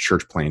grid of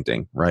church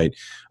planting, right?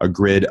 A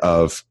grid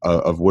of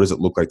what does it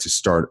look like to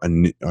start a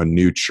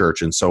new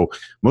church. And so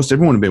most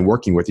everyone we've been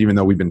working with, even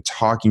though we've been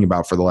talking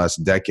about for the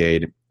last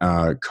decade,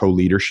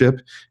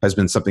 co-leadership has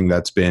been something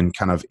that's been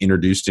kind of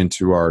introduced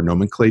into our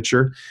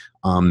nomenclature.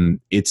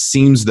 It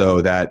seems,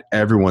 though, that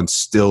everyone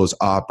still is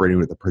operating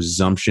with the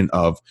presumption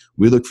of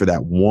we look for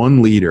that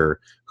one leader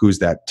who's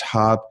that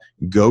top,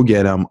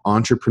 go-get-em,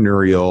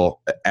 entrepreneurial,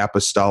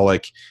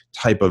 apostolic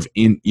type of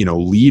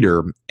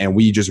leader, and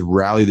we just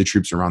rally the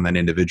troops around that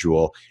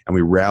individual, and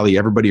we rally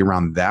everybody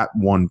around that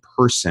one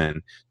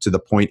person to the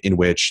point in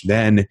which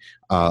then,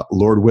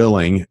 Lord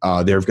willing,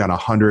 they've got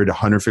 100,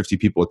 150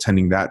 people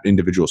attending that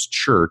individual's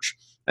church.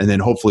 And then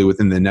hopefully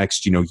within the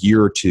next,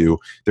 year or two,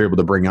 they're able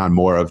to bring on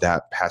more of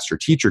that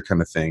pastor-teacher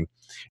kind of thing.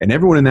 And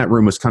everyone in that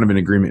room was kind of in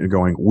agreement and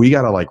going, we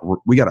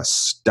gotta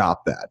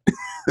stop that.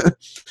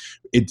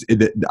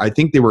 I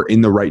think they were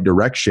in the right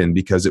direction,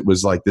 because it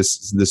was like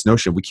this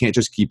notion, we can't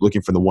just keep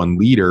looking for the one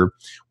leader.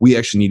 We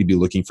actually need to be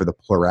looking for the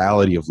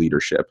plurality of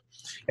leadership.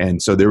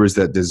 And so there was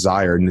that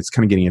desire, and it's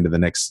kind of getting into the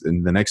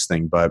next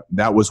thing, but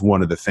that was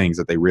one of the things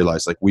that they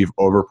realized, like, we've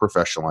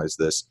over-professionalized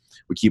this.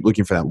 We keep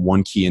looking for that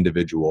one key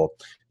individual,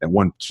 that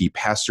one key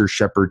pastor,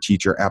 shepherd,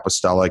 teacher,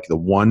 apostolic, the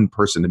one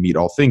person to meet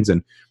all things.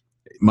 And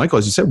Michael,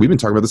 as you said, we've been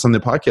talking about this on the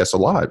podcast a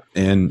lot,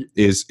 and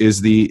is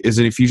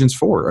in Ephesians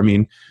 4. I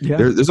mean,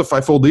 there's a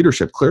fivefold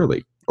leadership,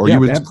 clearly. Or you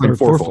would claim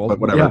fourfold, but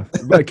whatever.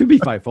 Yeah, but it could be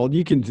fivefold.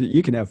 You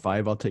can have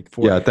five. I'll take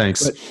four. Yeah,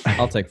 thanks. But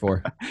I'll take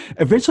four.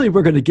 Eventually,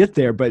 we're going to get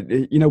there. But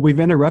we've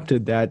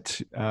interrupted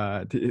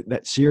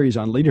that series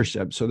on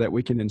leadership so that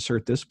we can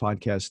insert this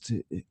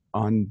podcast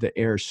on the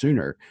air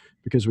sooner,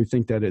 because we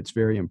think that it's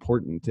very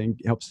important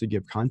and helps to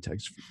give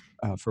context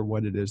for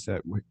what it is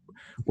that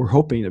we're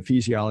hoping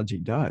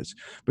ecclesiology does.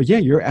 But yeah,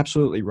 you're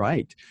absolutely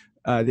right.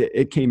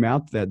 It came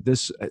out that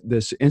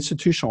this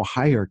institutional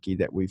hierarchy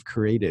that we've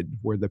created,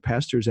 where the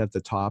pastor's at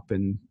the top,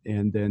 and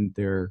then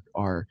there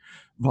are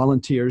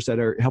volunteers that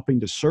are helping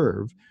to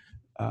serve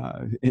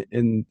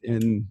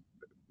in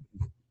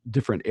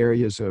different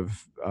areas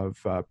of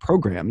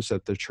programs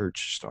that the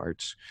church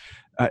starts,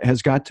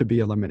 has got to be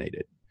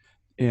eliminated.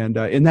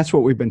 And that's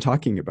what we've been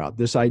talking about,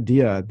 this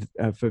idea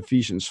of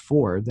Ephesians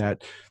 4,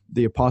 that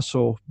the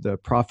apostle, the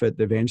prophet,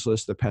 the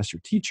evangelist, the pastor,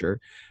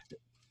 teacher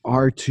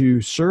are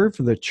to serve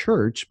the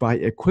church by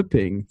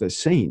equipping the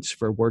saints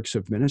for works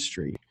of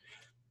ministry.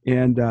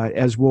 And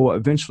as we'll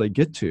eventually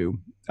get to,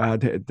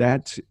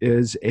 that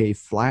is a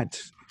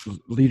flat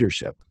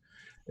leadership.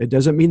 It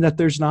doesn't mean that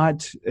there's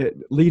not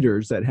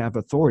leaders that have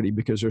authority,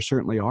 because there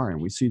certainly are.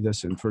 And we see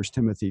this in 1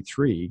 Timothy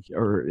 3,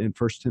 or in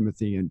 1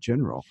 Timothy in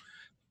general.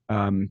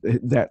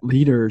 That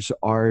leaders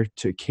are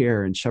to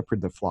care and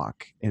shepherd the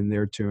flock, and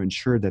they're to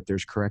ensure that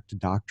there's correct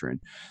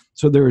doctrine.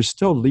 So there is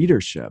still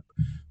leadership,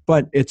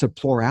 but it's a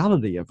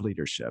plurality of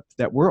leadership,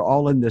 that we're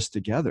all in this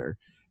together.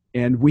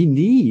 And we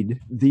need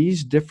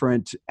these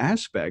different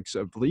aspects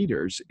of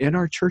leaders in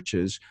our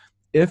churches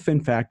if,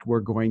 in fact, we're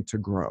going to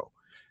grow.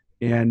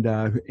 And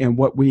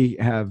what we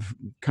have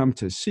come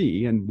to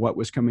see, and what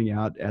was coming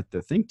out at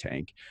the think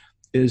tank,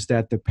 is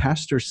that the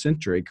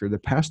pastor-centric, or the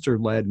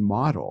pastor-led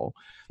model,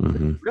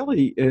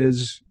 really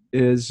is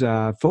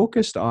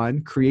focused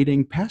on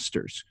creating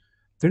pastors.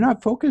 They're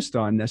not focused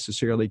on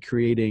necessarily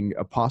creating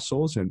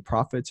apostles and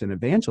prophets and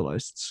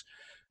evangelists,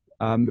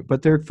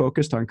 but they're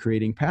focused on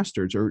creating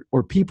pastors,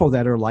 or people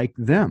that are like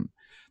them.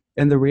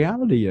 And the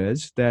reality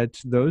is that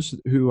those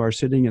who are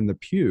sitting in the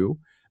pew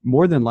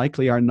more than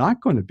likely are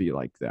not going to be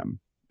like them.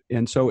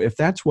 And so if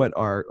that's what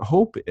our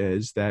hope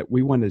is, that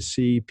we want to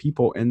see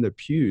people in the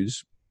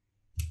pews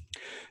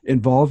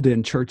involved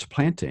in church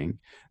planting,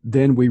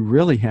 then we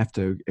really have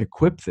to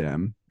equip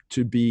them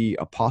to be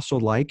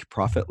apostle-like,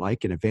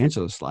 prophet-like, and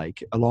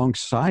evangelist-like,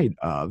 alongside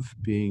of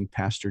being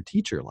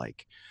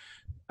pastor-teacher-like.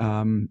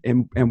 And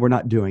we're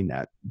not doing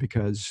that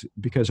because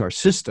our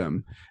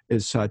system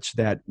is such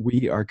that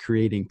we are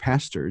creating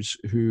pastors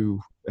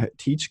who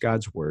teach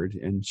God's word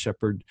and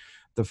shepherd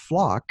the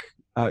flock,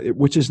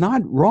 which is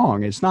not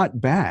wrong. It's not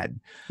bad.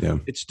 Yeah.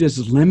 It's just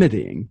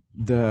limiting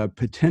the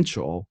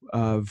potential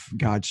of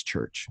God's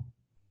church.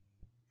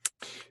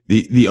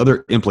 The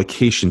other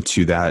implication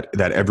to that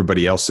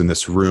everybody else in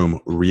this room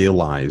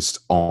realized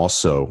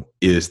also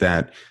is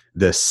that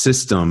the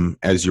system,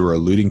 as you were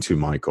alluding to,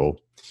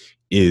 Michael,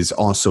 is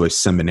also a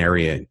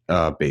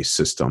seminarian-based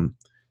system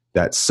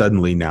that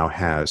suddenly now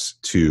has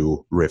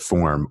to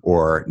reform,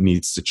 or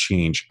needs to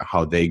change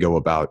how they go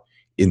about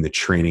in the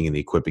training and the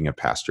equipping of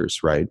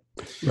pastors, right?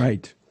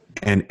 Right.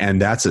 And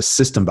that's a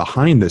system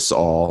behind this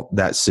all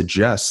that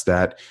suggests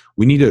that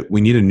we need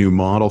a new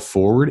model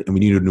forward, and we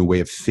need a new way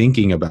of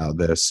thinking about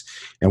this,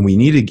 and we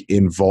need to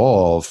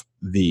involve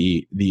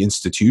the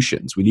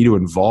institutions. We need to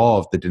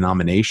involve the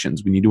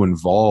denominations. We need to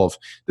involve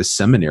the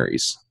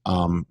seminaries,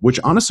 which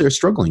honestly are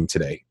struggling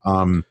today.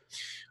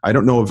 I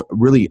don't know of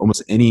really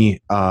almost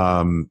any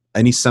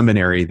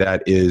seminary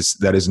that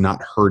is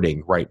not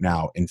hurting right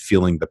now and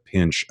feeling the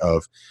pinch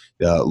of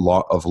the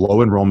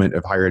low enrollment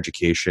of higher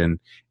education,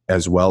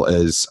 as well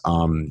as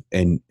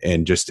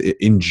and just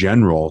in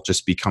general,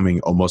 just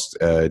becoming almost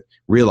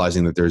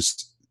realizing that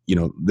there's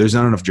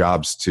not enough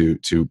jobs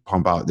to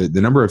pump out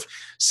the number of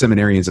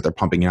seminarians that they're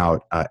pumping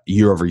out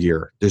year over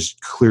year. There's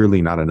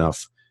clearly not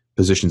enough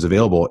positions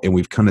available, and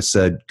we've kind of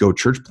said, go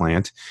church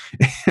plant.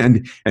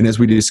 And as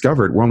we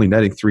discovered, we're only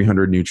netting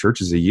 300 new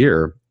churches a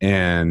year.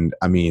 And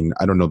I mean,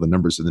 I don't know the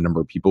numbers of the number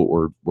of people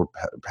we're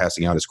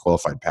passing out as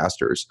qualified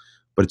pastors,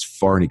 but it's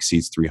far and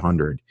exceeds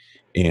 300.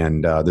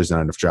 And there's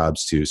not enough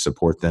jobs to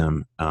support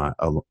them,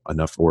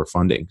 enough for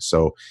funding.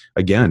 So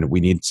again,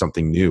 we need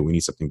something new. We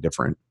need something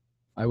different.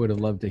 I would have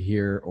loved to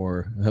hear,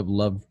 or have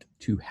loved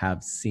to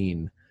have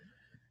seen,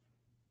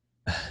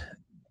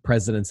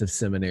 presidents of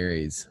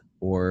seminaries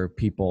or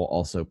people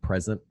also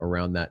present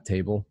around that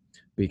table,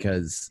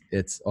 because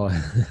it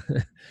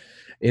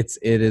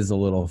is a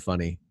little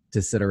funny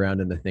to sit around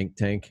in the think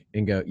tank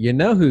and go, you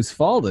know whose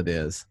fault it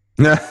is?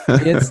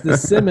 It's the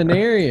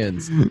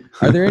seminarians.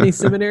 Are there any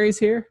seminaries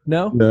here?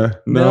 No.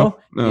 No.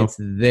 It's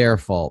their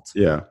fault.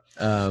 Yeah.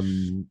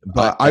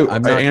 But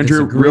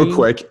Andrew, real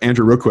quick,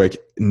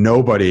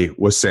 nobody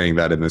was saying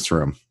that in this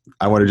room.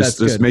 I want to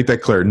just make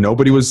that clear.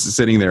 Nobody was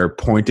sitting there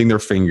pointing their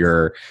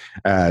finger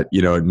at,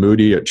 at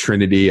Moody, at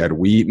Trinity, at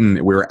Wheaton.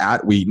 We were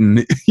at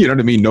Wheaton. You know what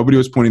I mean? Nobody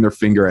was pointing their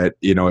finger at,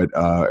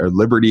 or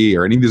Liberty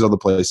or any of these other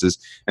places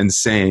and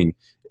saying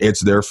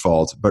it's their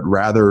fault, but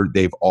rather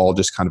they've all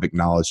just kind of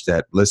acknowledged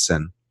that,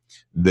 listen,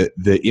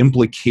 the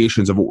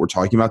implications of what we're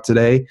talking about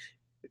today,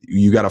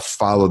 you got to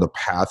follow the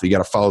path. You got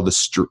to follow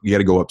you got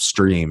to go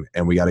upstream,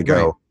 and we got to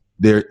go. Right.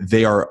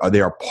 They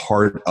are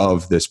part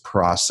of this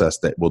process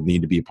that will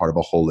need to be part of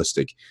a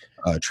holistic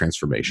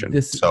transformation.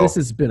 This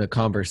has been a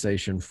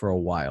conversation for a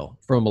while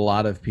from a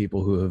lot of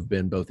people who have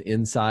been both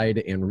inside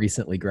and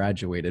recently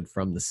graduated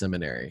from the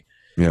seminary.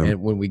 Yeah.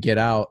 And when we get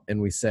out and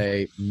we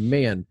say,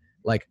 man,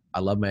 like, I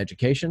love my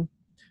education.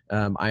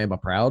 I am a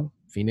proud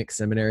Phoenix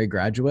Seminary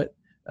graduate,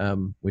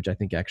 which I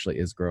think actually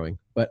is growing.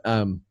 But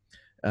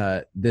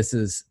this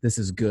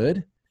is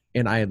good,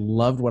 and I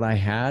loved what I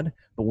had.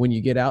 But when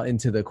you get out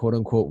into the quote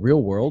unquote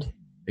real world,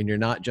 and you're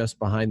not just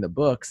behind the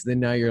books, then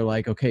now you're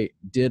like, okay,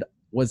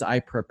 was I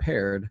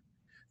prepared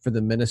for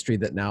the ministry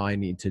that now I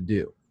need to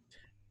do?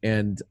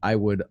 And I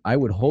would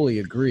wholly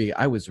agree.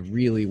 I was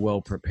really well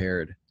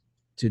prepared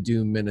to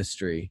do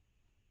ministry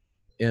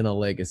in a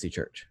legacy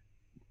church.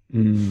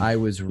 I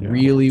was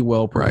really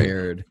well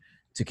prepared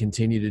to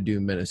continue to do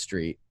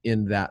ministry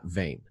in that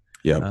vein.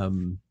 Yeah.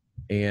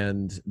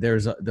 And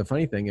the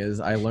funny thing is,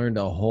 I learned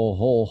a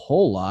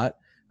whole lot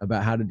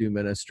about how to do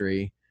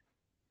ministry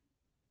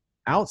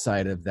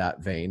outside of that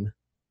vein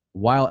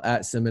while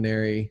at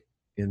seminary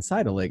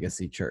inside a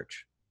legacy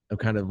church. I'm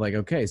kind of like,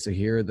 okay, so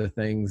here are the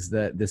things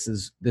that this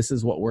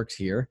is what works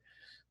here,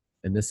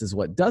 and this is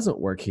what doesn't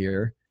work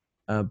here.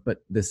 But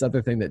this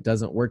other thing that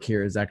doesn't work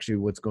here is actually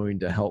what's going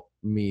to help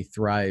me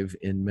thrive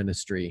in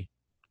ministry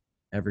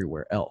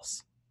everywhere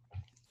else.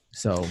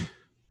 So,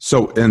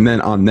 and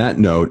then on that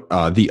note,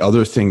 the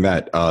other thing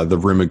that the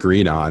room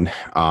agreed on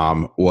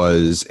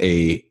was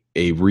a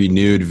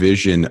renewed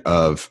vision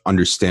of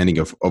understanding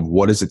of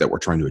what is it that we're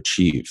trying to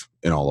achieve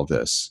in all of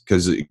this.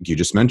 Because you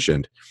just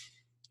mentioned,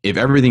 if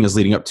everything is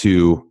leading up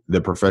to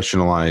the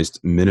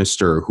professionalized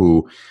minister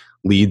who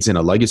leads in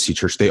a legacy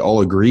church, they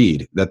all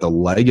agreed that the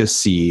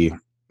legacy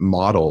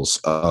models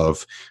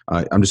of,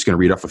 I'm just going to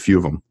read off a few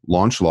of them: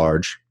 launch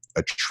large,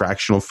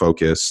 attractional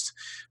focused,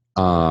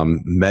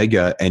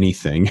 mega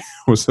anything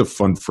was a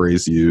fun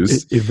phrase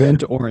used.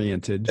 Event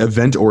oriented.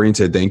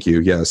 Thank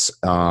you. Yes.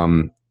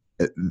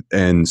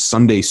 And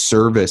Sunday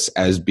service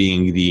as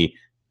being the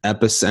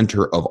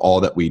epicenter of all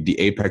that the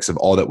apex of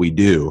all that we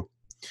do.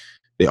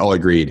 They all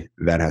agreed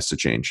that has to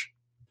change,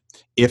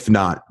 if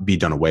not be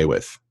done away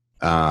with.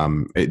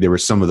 There were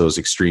some of those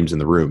extremes in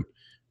the room,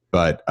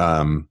 but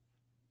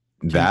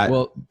that's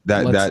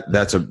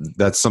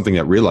something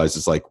that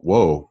realizes, like,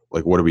 whoa,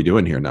 like, what are we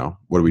doing here now?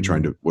 What are we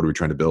trying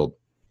to build?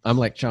 I'm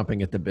like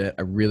chomping at the bit.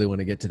 I really want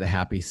to get to the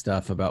happy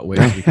stuff about ways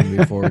we can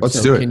move forward. Let's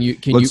do it.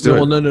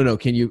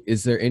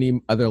 Is there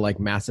any other like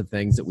massive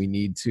things that we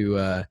need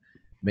to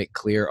make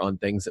clear on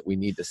things that we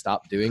need to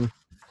stop doing?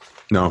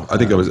 No, I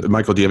think that was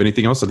Michael. Do you have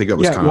anything else? I think that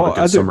was kind of like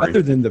a summary.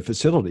 Other than the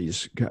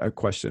facilities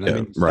question, I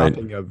mean,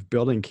 stopping of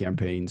building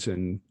campaigns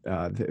and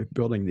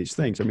building these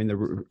things. I mean,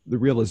 the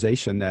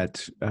realization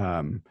that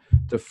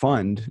to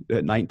fund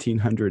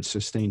 1,900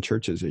 sustained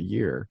churches a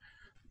year,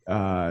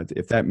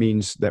 if that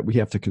means that we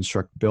have to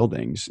construct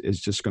buildings,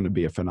 is just going to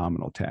be a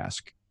phenomenal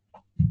task.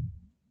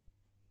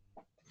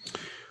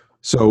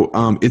 So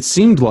it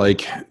seemed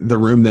like the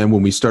room then,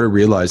 when we started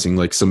realizing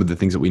like some of the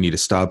things that we need to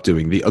stop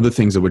doing, the other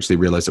things of which they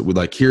realized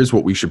that here's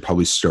what we should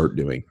probably start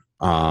doing.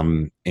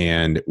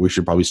 And we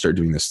should probably start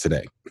doing this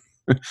today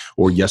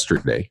or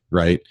yesterday,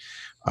 right?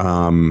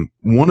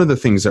 One of the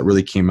things that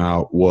really came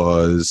out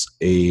was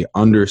a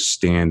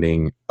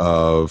understanding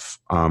of,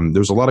 there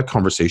was a lot of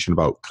conversation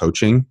about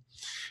coaching.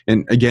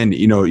 And again,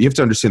 you have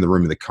to understand the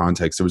room in the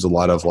context. There was a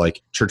lot of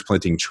like church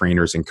planting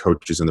trainers and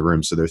coaches in the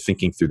room. So they're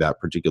thinking through that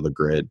particular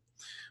grid.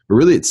 But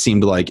really, it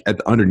seemed like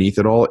underneath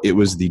it all, it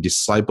was the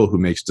disciple who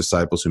makes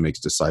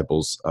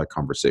disciples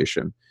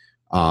conversation.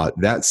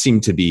 That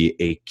seemed to be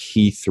a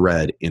key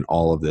thread in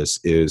all of this.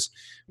 Is,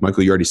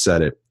 Michael, you already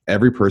said it.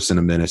 every person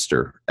a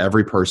minister,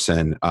 every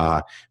person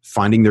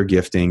finding their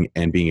gifting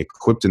and being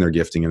equipped in their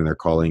gifting and their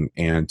calling,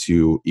 and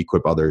to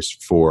equip others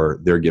for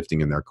their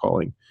gifting and their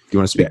calling. Do you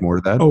want to speak more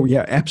to that? Oh,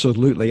 yeah,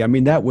 absolutely. I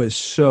mean, that was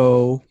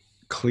so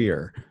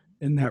clear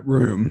in that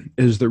room,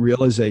 is the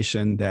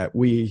realization that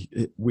we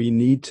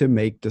need to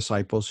make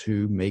disciples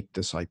who make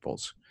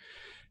disciples.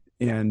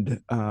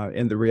 And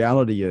the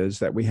reality is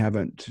that we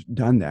haven't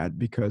done that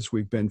because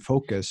we've been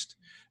focused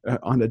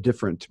on a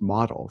different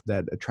model,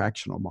 that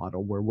attractional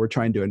model, where we're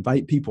trying to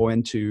invite people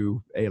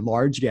into a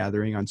large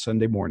gathering on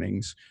Sunday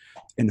mornings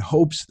in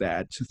hopes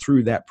that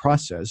through that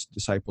process,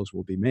 disciples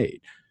will be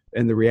made.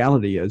 And the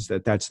reality is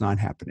that that's not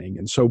happening.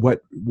 And so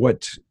what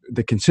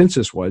the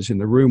consensus was in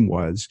the room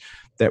was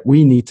that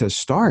we need to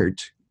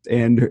start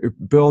and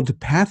build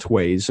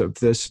pathways of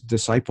this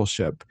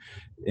discipleship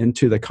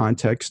into the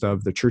context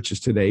of the churches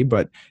today,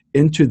 but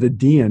into the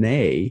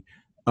DNA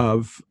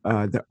of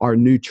our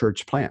new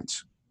church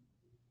plants.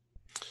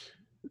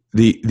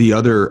 The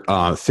other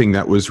thing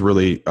that was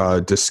really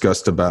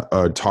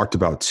talked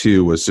about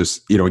too was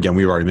just, again,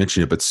 we've already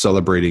mentioned it, but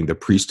celebrating the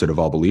priesthood of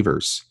all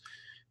believers,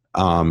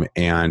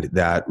 and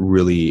that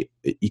really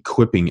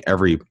equipping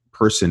every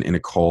person in a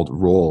called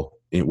role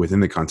within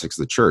the context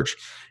of the church.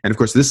 And of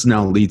course, this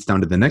now leads down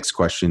to the next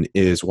question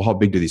is, well, how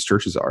big do these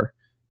churches are?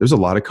 There's a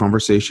lot of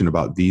conversation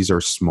about these are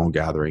small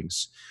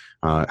gatherings.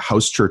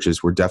 House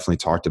churches were definitely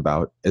talked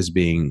about as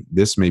being,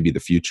 this may be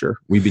the future.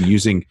 We've been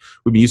using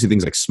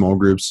things like small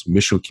groups,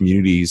 missional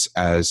communities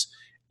as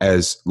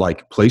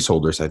like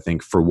placeholders, I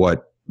think, for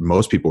what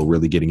most people are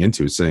really getting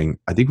into, saying,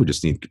 I think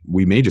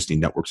we may just need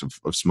networks of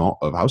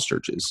house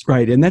churches.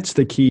 Right. And that's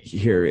the key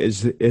here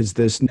is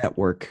this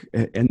network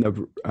and the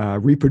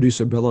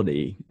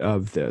reproducibility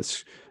of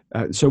this.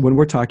 So when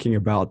we're talking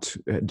about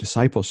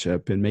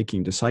discipleship and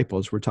making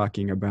disciples, we're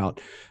talking about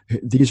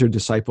these are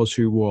disciples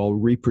who will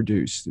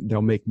reproduce.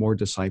 They'll make more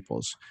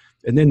disciples.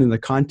 And then in the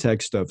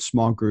context of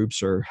small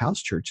groups or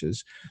house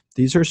churches,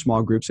 these are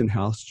small groups and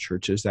house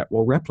churches that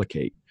will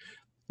replicate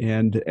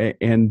and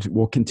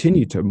will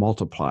continue to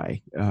multiply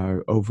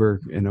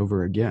over and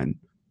over again.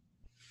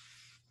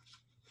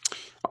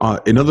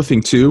 Another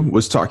thing, too,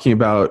 was talking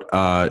about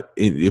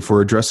if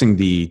we're addressing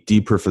the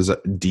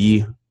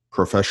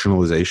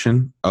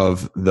deprofessionalization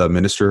of the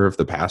minister, of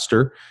the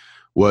pastor,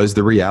 was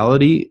the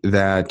reality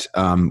that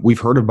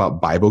we've heard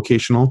about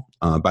bivocational.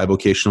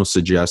 Bivocational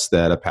suggests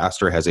that a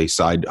pastor has a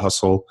side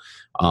hustle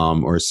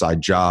or a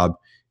side job,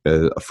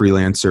 a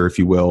freelancer, if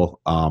you will,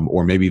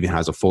 or maybe even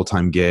has a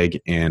full-time gig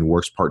and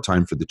works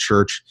part-time for the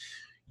church,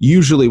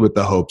 usually with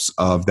the hopes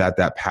of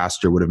that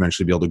pastor would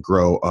eventually be able to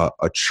grow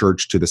a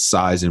church to the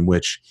size in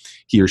which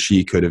he or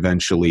she could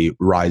eventually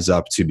rise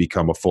up to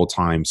become a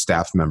full-time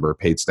staff member,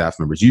 paid staff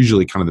members,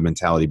 usually kind of the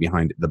mentality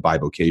behind the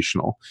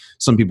bivocational.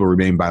 Some people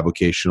remain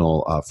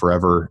bivocational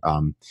forever,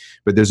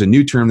 but there's a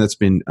new term that's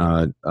been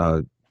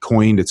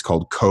coined. It's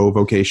called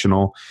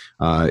co-vocational.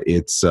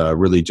 It's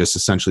really just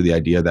essentially the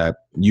idea that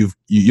you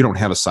don't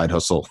have a side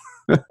hustle.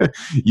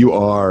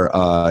 You're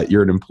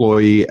an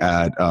employee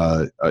at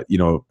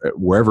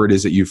wherever it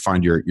is that you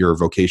find your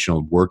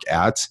vocational work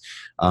at.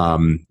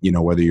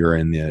 Whether you're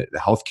in the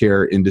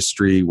healthcare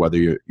industry,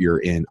 whether you're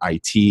in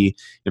IT,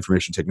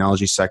 information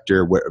technology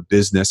sector,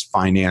 business,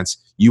 finance,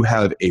 you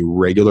have a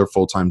regular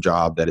full-time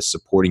job that is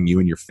supporting you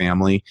and your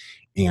family,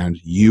 and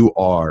you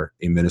are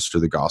a minister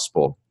of the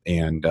gospel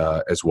and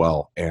as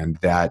well, and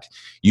that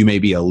you may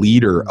be a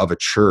leader of a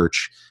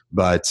church,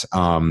 but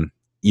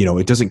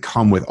it doesn't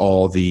come with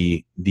all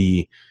the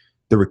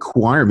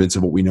requirements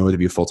of what we know to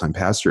be a full-time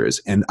pastor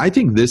is. And I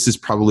think this is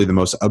probably the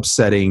most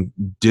upsetting,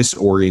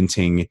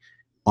 disorienting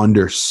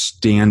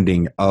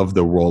understanding of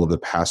the role of the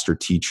pastor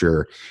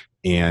teacher.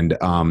 And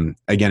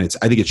again,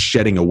 I think it's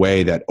shedding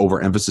away that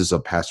overemphasis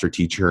of pastor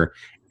teacher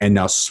and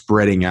now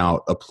spreading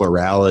out a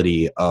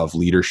plurality of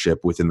leadership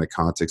within the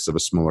context of a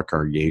smaller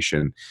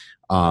congregation.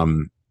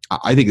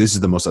 I think this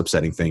is the most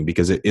upsetting thing,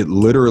 because it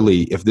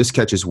literally, if this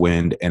catches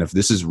wind and if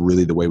this is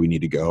really the way we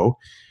need to go,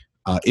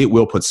 it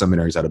will put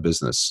seminaries out of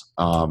business.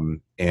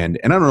 And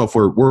I don't know if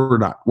we're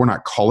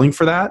not calling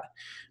for that,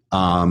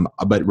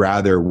 but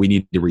rather we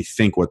need to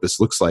rethink what this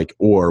looks like,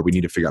 or we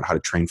need to figure out how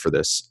to train for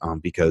this,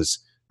 because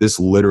this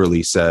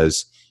literally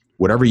says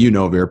whatever you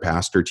know of your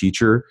pastor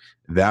teacher,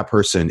 that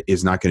person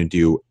is not going to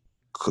do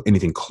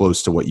anything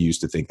close to what you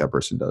used to think that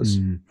person does.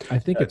 I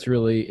think it's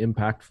really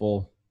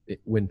impactful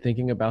when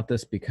thinking about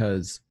this,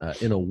 because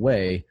in a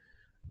way,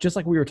 just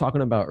like we were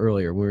talking about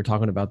earlier, we were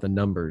talking about the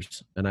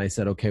numbers, and I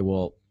said, okay,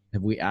 well,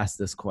 have we asked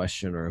this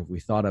question or have we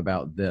thought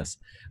about this?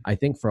 I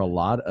think for a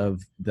lot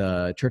of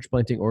the church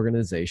planting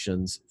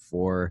organizations,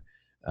 for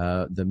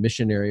the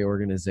missionary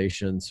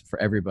organizations,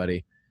 for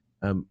everybody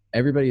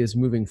is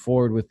moving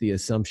forward with the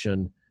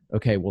assumption,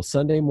 okay, well,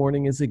 Sunday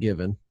morning is a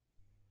given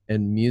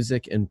and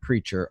music and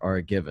preacher are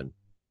a given.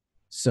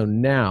 So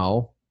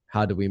now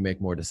how do we make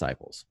more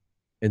disciples?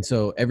 And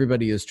so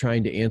everybody is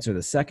trying to answer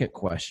the second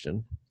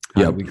question.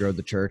 How do we grow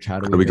the church? How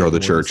do we grow the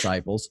church?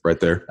 Disciples? Right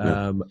there.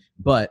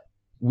 But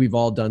we've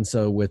all done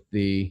so with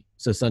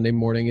so Sunday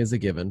morning is a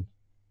given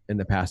and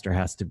the pastor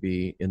has to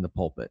be in the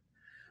pulpit.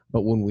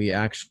 But when we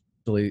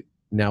actually,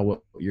 now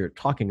what you're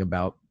talking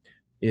about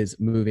is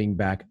moving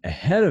back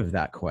ahead of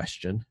that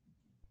question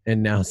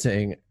and now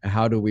saying,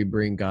 how do we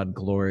bring God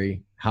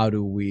glory? How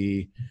do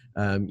we,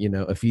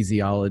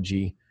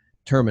 ecclesiology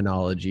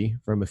terminology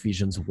from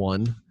Ephesians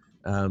 1,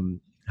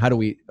 how do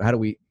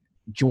we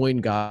join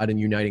God in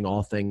uniting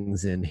all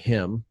things in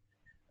him?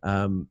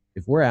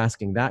 If we're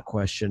asking that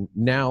question,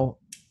 now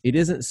it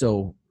isn't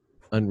so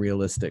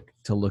unrealistic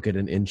to look at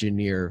an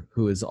engineer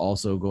who is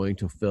also going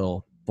to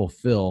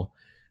fulfill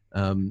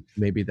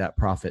maybe that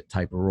prophet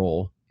type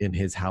role in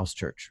his house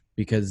church,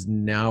 because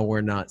now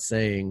we're not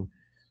saying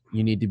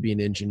you need to be an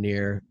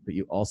engineer, but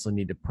you also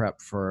need to prep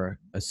for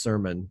a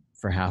sermon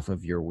for half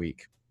of your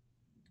week.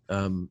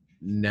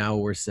 Now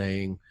we're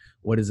saying,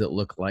 what does it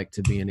look like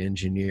to be an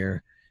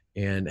engineer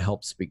and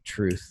help speak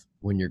truth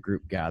when your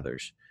group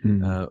gathers?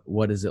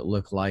 What does it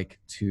look like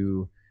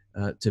to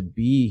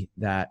be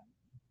that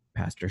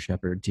pastor,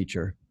 shepherd,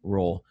 teacher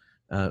role,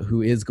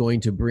 who is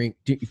going to bring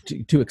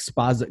to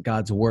exposit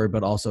God's word,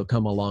 but also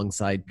come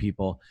alongside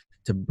people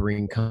to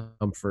bring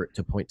comfort,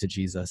 to point to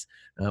Jesus?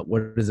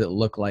 What does it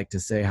look like to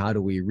say, how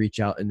do we reach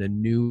out in a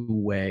new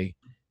way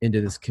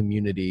into this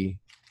community?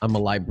 I'm a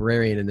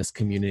librarian in this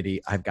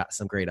community. I've got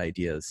some great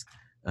ideas.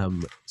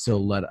 So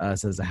let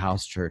us as a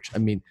house church,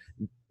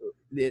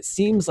 it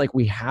seems like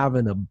we have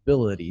an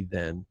ability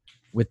then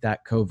with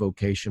that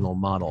co-vocational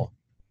model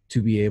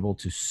to be able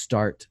to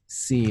start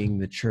seeing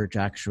the church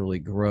actually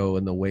grow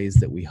in the ways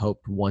that we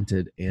hoped,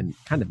 wanted, and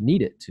kind of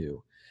need it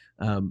to.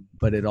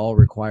 But it all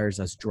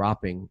requires us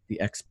dropping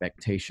the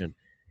expectation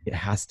it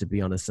has to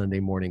be on a Sunday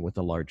morning with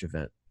a large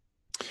event.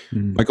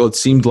 Michael, it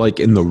seemed like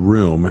in the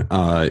room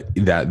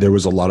that there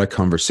was a lot of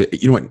conversation.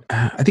 You know what?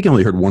 I think I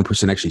only heard one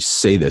person actually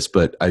say this,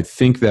 but I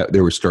think that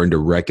they were starting to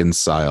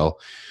reconcile.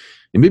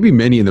 And maybe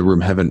many in the room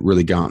haven't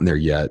really gotten there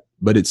yet,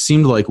 but it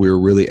seemed like we were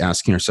really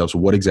asking ourselves,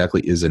 what exactly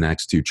is an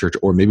Acts 2 church?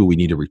 Or maybe we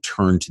need to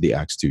return to the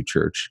Acts 2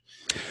 church.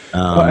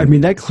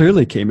 That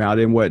clearly came out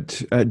in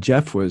what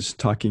Jeff was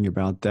talking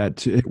about,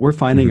 that we're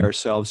finding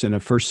ourselves in a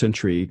first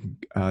century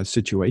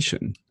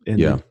situation in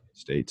the United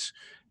States,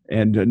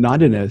 and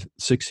not in a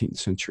 16th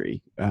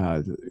century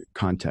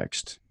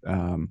context.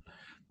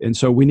 And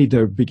so we need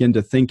to begin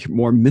to think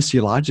more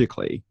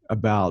missiologically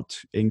about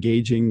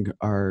engaging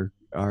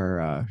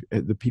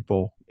the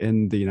people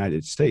in the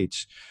United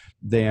States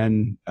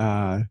than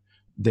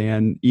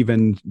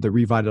even the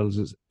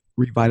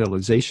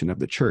revitalization of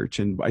the church.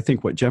 And I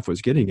think what Jeff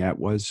was getting at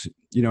was,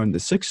 in the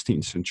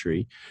 16th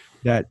century,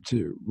 that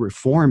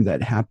reform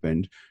that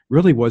happened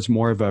really was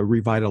more of a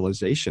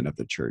revitalization of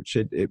the church.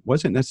 It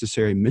wasn't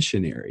necessarily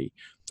missionary,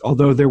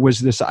 although there was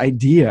this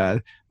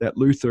idea that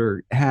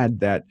Luther had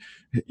that,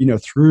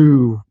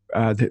 through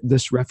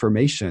this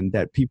Reformation,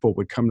 that people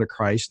would come to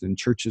Christ and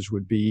churches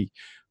would be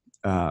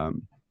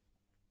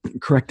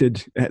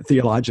corrected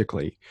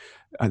theologically.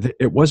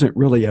 It wasn't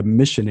really a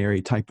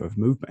missionary type of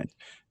movement.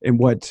 And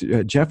what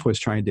Jeff was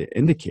trying to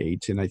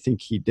indicate, and I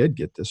think he did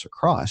get this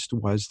across,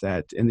 was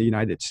that in the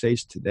United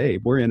States today,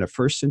 we're in a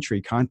first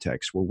century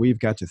context where we've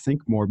got to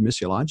think more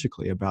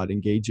missiologically about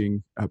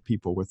engaging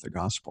people with the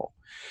gospel.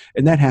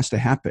 And that has to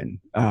happen.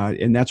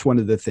 And that's one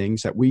of the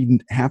things that we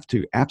have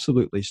to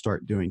absolutely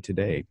start doing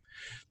today.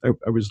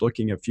 I was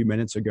looking a few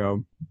minutes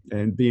ago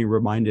and being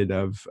reminded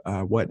of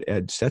what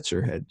Ed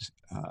Stetzer had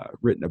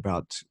written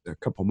about a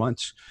couple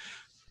months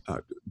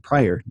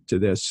prior to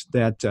this,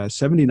 that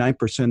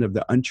 79% of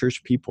the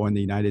unchurched people in the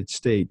United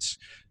States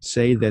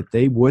say that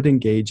they would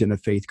engage in a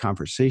faith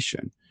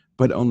conversation,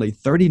 but only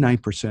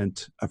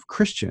 39% of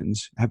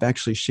Christians have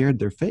actually shared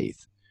their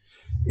faith.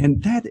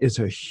 And that is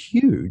a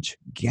huge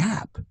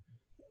gap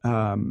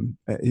in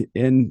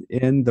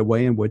the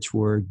way in which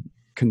we're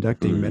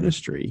conducting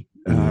ministry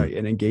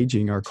and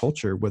engaging our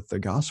culture with the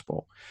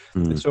gospel.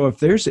 And so if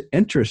there's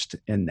interest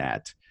in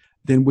that,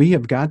 then we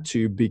have got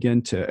to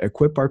begin to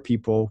equip our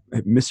people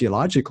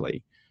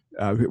missiologically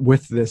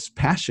with this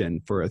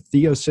passion for a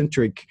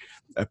theocentric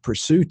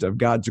pursuit of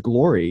God's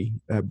glory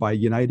by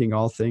uniting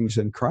all things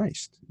in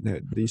Christ.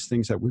 These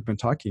things that we've been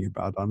talking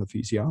about on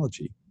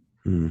ecclesiology.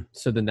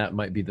 So then that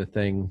might be the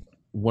thing,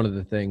 one of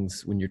the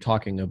things when you're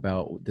talking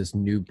about this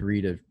new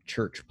breed of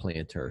church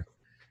planter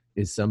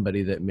is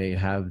somebody that may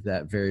have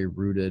that very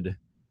rooted,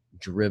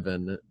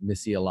 driven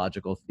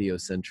missiological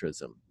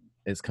theocentrism.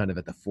 Is kind of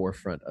at the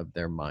forefront of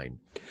their mind,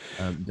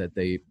 that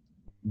they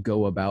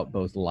go about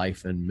both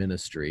life and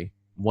ministry,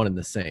 one and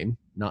the same,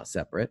 not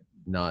separate,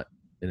 not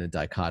in a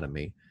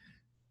dichotomy,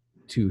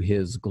 to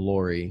his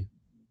glory,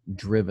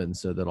 driven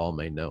so that all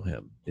may know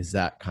him. Is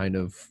that kind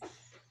of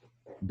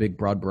big,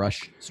 broad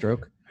brush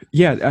stroke?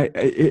 Yeah,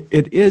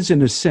 it is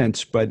in a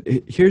sense, but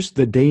here's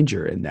the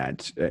danger in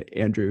that,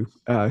 Andrew.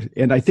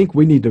 And I think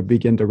we need to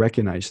begin to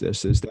recognize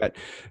this, is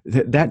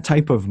that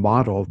type of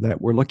model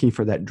that we're looking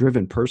for, that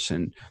driven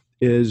person,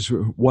 is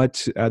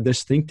what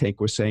this think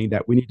tank was saying,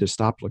 that we need to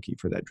stop looking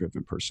for that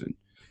driven person.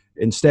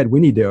 Instead,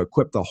 we need to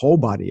equip the whole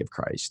body of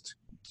Christ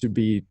to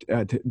be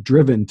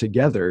driven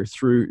together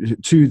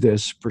to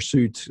this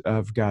pursuit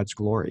of God's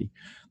glory.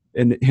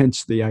 and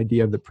hence the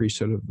idea of the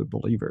priesthood of the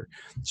believer.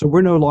 So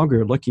we're no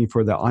longer looking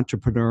for the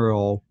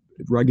entrepreneurial,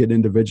 rugged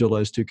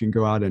individualist who can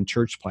go out and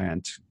church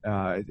plant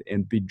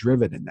and be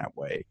driven in that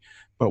way.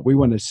 But we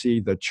want to see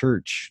the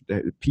church,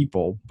 the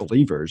people,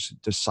 believers,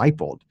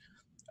 discipled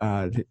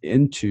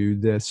into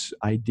this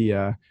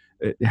idea,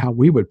 how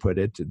we would put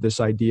it, this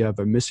idea of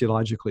a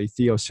missiologically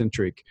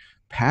theocentric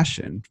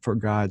passion for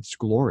God's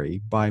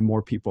glory by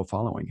more people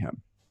following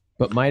him.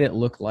 But might it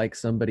look like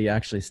somebody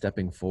actually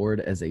stepping forward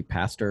as a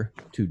pastor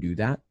to do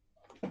that?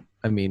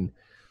 I mean,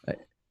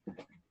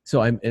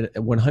 so I'm in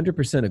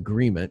 100%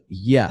 agreement.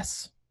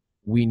 Yes,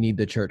 we need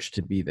the church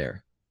to be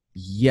there.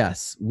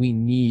 Yes, we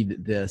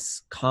need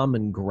this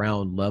common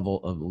ground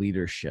level of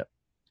leadership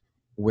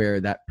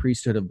where that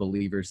priesthood of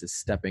believers is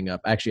stepping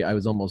up. Actually, I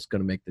was almost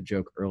going to make the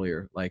joke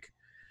earlier, like,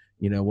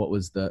 what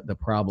was the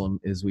problem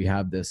is we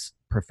have this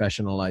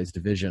professionalized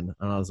vision.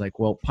 And I was like,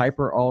 well,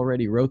 Piper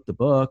already wrote the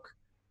book,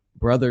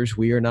 Brothers,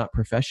 We Are Not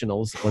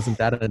Professionals. Wasn't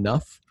that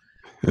enough?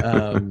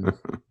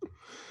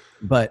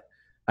 But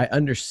I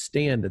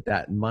understand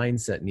that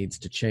mindset needs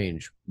to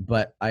change,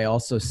 but I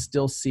also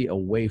still see a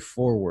way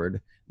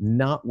forward,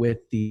 not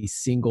with the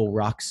single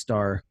rock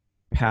star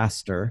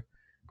pastor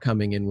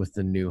coming in with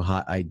the new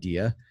hot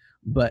idea,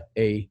 but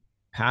a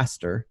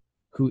pastor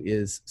who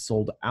is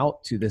sold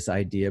out to this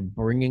idea,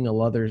 bringing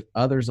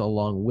others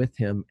along with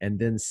him, and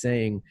then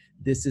saying,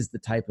 this is the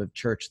type of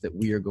church that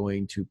we are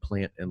going to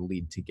plant and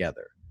lead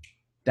together.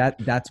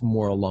 That's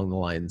more along the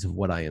lines of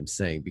what I am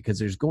saying, because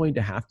there's going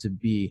to have to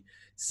be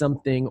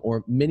something,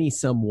 or many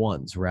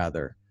someones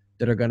rather,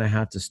 that are going to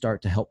have to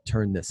start to help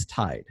turn this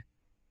tide.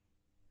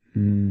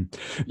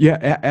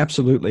 Yeah,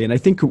 absolutely. And I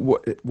think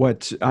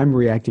what I'm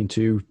reacting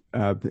to,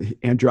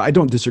 Andrew, I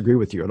don't disagree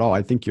with you at all.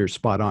 I think you're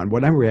spot on.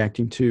 What I'm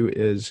reacting to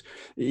is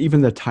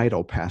even the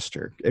title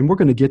pastor. And we're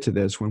going to get to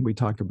this when we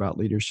talk about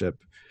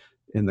leadership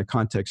in the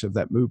context of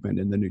that movement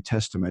in the New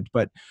Testament.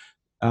 But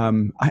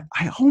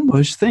I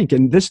almost think,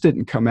 and this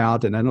didn't come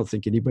out, and I don't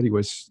think anybody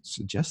was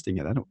suggesting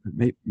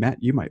it. Matt,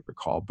 you might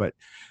recall, but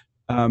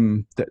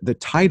the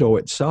title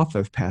itself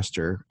of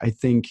pastor, I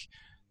think,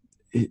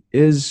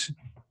 is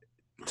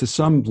to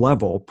some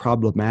level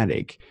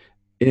problematic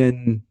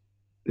in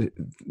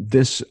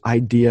this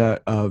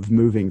idea of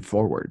moving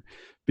forward,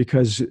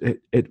 because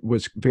it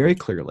was very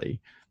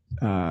clearly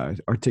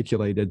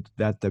articulated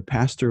that the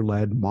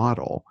pastor-led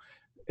model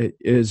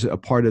is a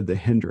part of the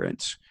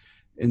hindrance.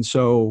 And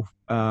so,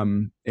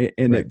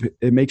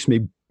 it makes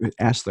me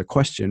ask the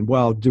question,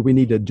 well, do we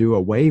need to do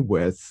away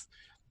with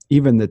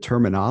even the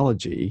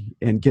terminology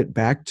and get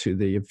back to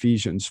the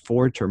Ephesians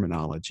 4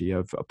 terminology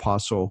of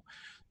apostle,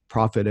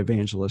 prophet,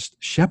 evangelist,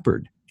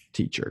 shepherd,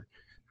 teacher?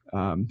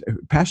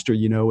 Pastor,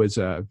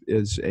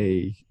 is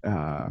a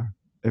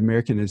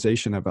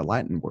Americanization of a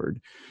Latin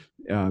word,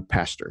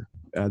 pastor,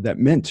 that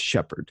meant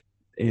shepherd.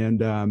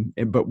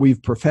 But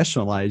we've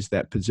professionalized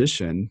that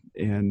position,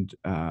 and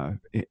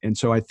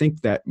so I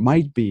think that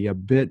might be a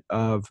bit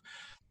of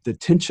the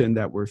tension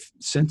that we're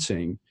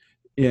sensing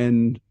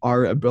in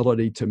our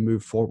ability to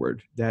move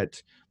forward.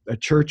 That a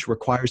church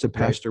requires a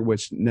pastor,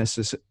 which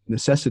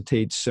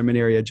necessitates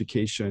seminary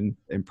education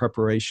and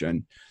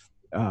preparation.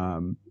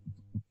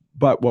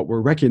 But what we're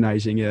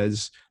recognizing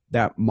is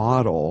that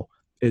model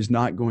is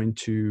not going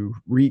to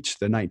reach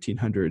the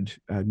 1,900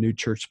 new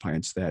church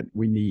plants that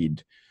we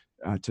need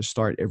to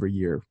start every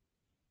year.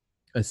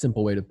 A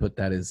simple way to put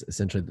that is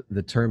essentially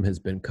the term has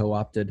been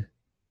co-opted.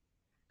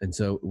 And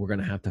so we're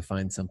going to have to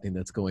find something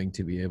that's going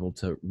to be able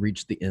to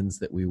reach the ends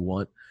that we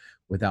want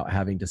without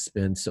having to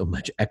spend so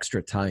much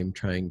extra time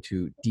trying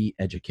to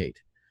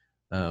de-educate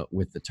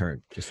with the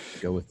term. Just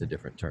go with the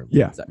different term.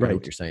 Yeah, is that right.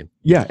 What you're saying?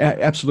 Yeah,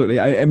 absolutely.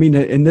 I mean,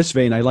 in this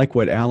vein, I like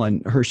what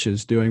Alan Hirsch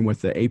is doing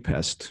with the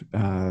APEST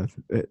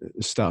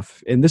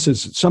stuff. And this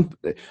is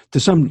to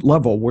some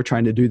level, we're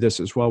trying to do this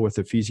as well with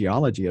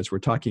ecclesiology, as we're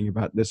talking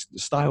about this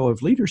style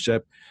of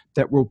leadership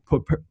that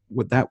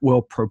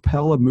will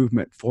propel a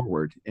movement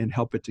forward and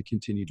help it to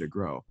continue to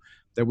grow.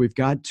 That we've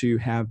got to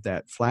have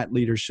that flat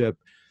leadership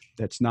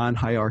that's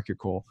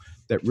non-hierarchical,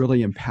 that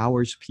really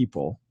empowers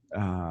people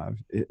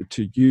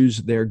to use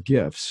their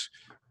gifts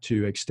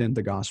to extend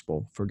the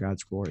gospel for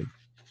God's glory.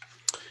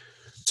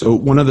 So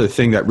one other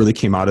thing that really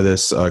came out of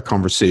this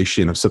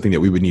conversation of something that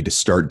we would need to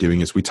start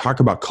doing is we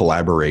talk about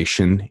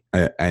collaboration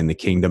and the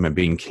kingdom and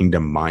being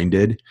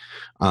kingdom-minded.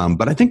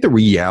 But I think the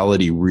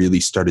reality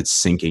really started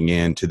sinking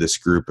into this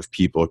group of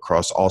people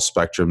across all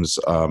spectrums,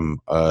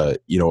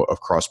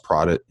 across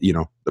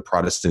the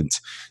Protestant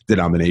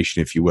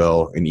denomination, if you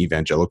will, and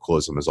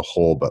evangelicalism as a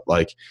whole. But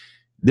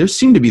there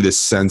seemed to be this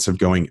sense of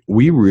going,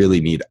 we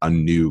really need a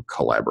new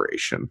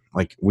collaboration.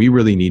 We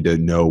really need to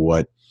know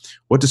what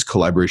does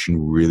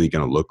collaboration really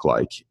going to look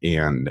like?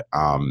 And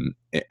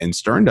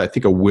starting to, I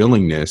think, a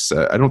willingness.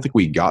 I don't think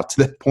we got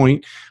to that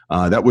point.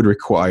 That would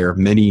require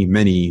many,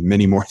 many,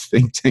 many more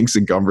think tanks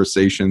and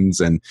conversations.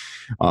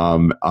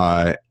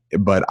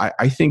 But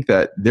I think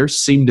that there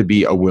seemed to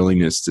be a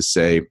willingness to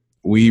say,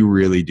 we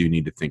really do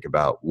need to think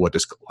about what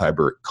does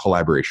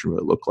collaboration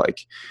really look like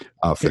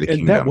for the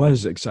kingdom. That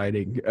was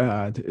exciting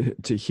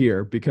to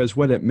hear, because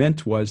what it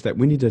meant was that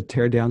we need to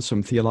tear down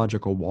some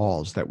theological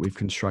walls that we've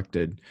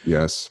constructed.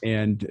 Yes.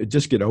 And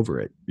just get over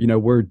it.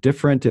 We're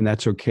different, and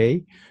that's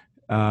okay.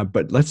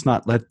 But let's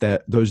not let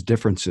those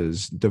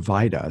differences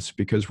divide us,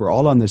 because we're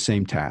all on the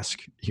same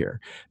task here.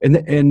 And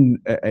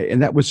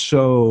that was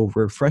so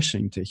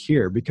refreshing to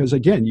hear, because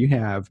again, you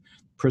have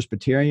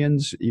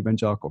Presbyterians,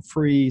 Evangelical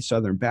Free,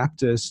 Southern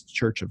Baptist,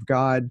 Church of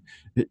God,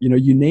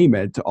 you name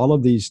it, all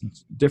of these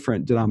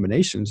different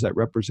denominations that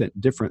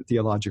represent different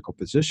theological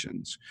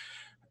positions.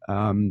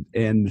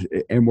 And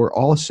we're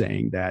all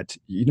saying that,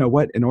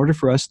 in order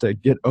for us to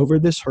get over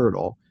this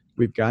hurdle,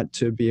 we've got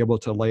to be able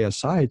to lay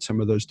aside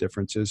some of those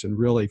differences and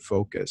really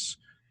focus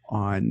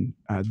on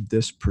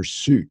this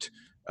pursuit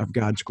of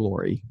God's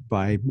glory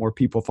by more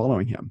people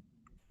following him.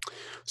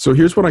 So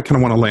here's what I kind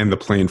of want to land the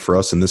plane for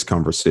us in this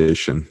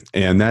conversation.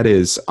 And that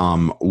is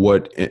and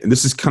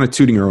this is kind of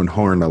tooting our own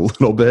horn a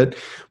little bit,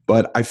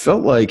 but I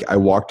felt like I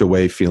walked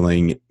away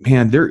feeling,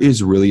 man, there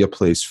is really a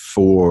place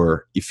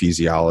for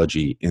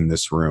ecclesiology in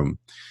this room.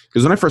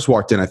 Because when I first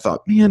walked in, I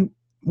thought, man,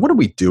 what are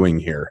we doing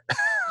here?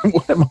 You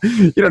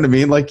know what I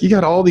mean? Like, you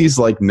got all these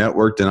like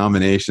network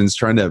denominations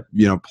trying to,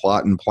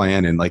 plot and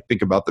plan and like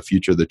think about the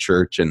future of the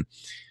church. And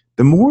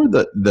the more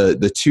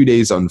the 2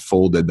 days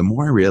unfolded, the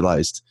more I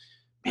realized,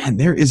 man,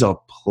 there is a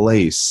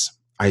place,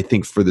 I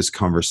think, for this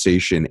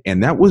conversation.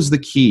 And that was the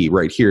key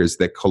right here, is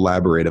that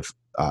collaborative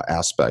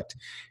aspect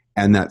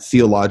and that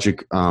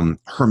theologic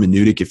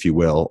hermeneutic, if you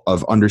will,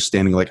 of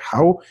understanding like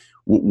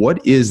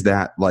what is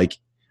that, like,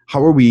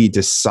 how are we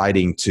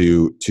deciding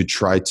to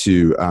try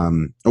to,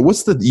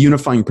 what's the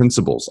unifying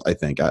principles, I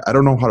think? I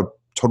don't know how to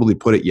totally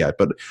put it yet,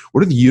 but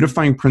what are the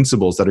unifying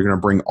principles that are going to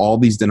bring all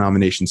these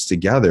denominations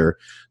together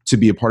to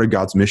be a part of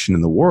God's mission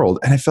in the world?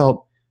 And I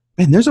felt,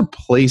 man, there's a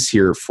place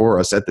here for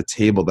us at the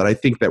table that I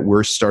think that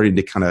we're starting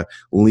to kind of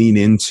lean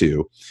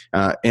into.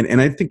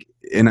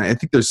 And I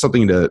think there's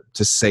something to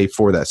say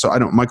for that. So I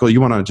don't, Michael, you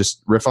want to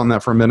just riff on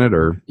that for a minute,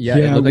 or? Yeah,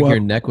 it looked like your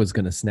neck was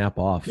going to snap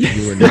off.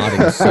 You were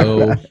nodding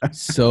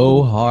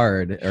so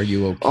hard. Are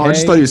you okay? Oh, I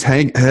just thought he was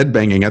head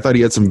banging. I thought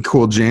he had some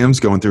cool jams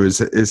going through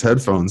his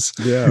headphones.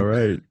 Yeah,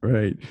 right.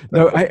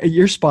 No,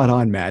 you're spot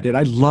on, Matt. And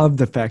I love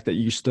the fact that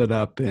you stood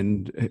up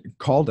and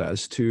called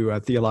us to a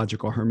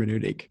theological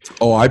hermeneutic.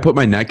 Oh, I put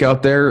my neck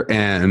out there,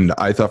 and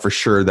I thought for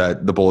sure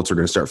that the bullets were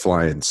going to start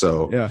flying.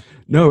 So yeah,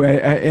 no,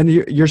 and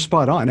you're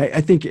spot on.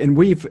 I think,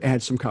 and we've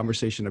had some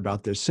conversation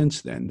about this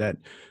since then, that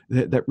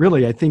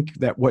really, I think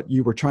that what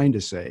you were trying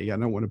to say, I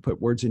don't want to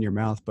put words in your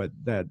mouth, but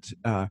that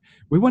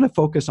we want to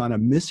focus on a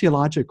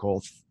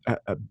missiological,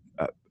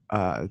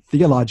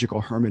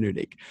 theological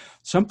hermeneutic,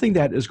 something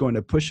that is going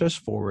to push us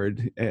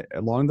forward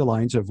along the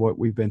lines of what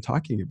we've been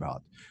talking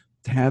about,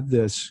 to have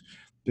this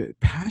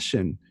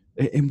passion.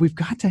 And we've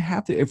got to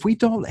have if we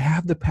don't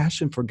have the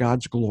passion for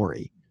God's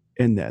glory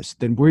in this,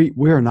 then we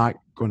are not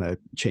going to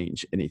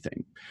change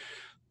anything.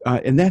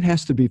 And that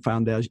has to be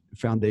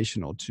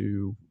foundational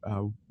to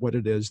what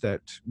it is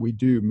that we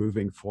do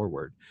moving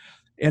forward.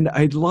 And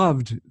I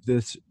loved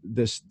this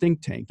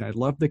think tank. I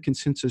loved the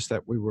consensus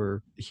that we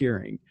were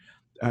hearing,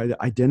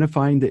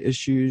 identifying the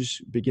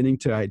issues, beginning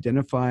to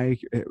identify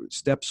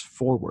steps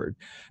forward.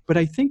 But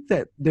I think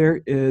that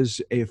there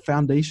is a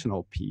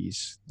foundational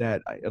piece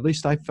that at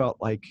least I felt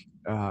like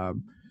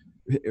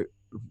it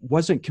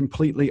wasn't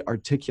completely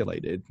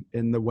articulated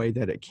in the way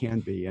that it can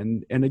be.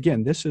 And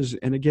again,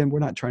 we're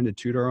not trying to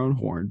toot our own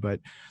horn, but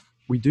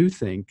we do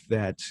think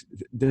that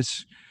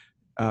this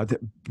the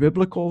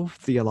biblical,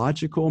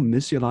 theological,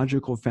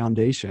 missiological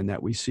foundation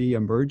that we see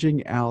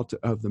emerging out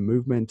of the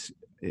movement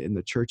in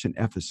the church in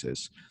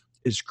Ephesus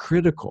is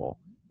critical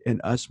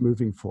in us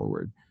moving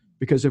forward.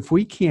 Because if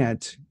we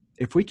can't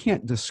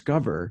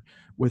discover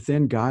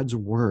within God's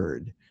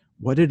word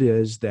what it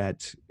is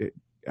that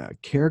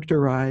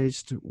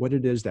characterized, what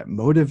it is that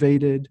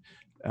motivated,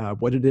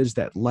 what it is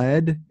that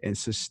led and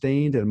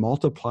sustained and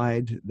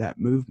multiplied that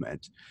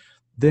movement,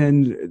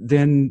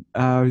 then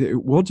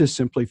we'll just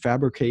simply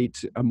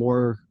fabricate a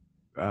more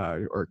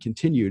or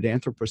continued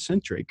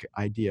anthropocentric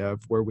idea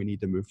of where we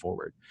need to move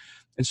forward.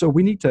 And so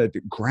we need to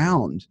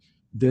ground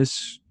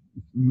this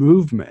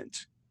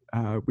movement.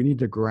 We need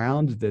to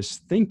ground this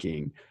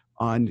thinking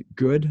on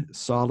good,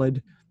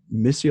 solid,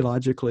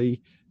 missiologically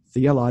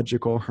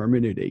theological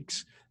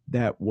hermeneutics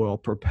that will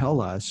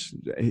propel us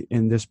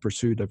in this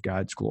pursuit of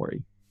God's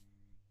glory.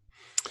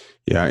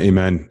 Yeah,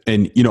 amen.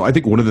 And, I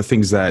think one of the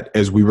things that,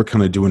 as we were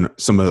kind of doing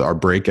some of our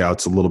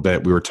breakouts a little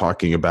bit, we were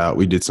talking about,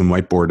 we did some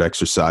whiteboard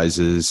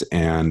exercises,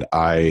 and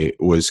I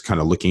was kind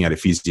of looking at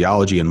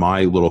ecclesiology in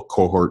my little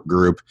cohort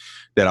group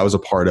that I was a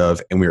part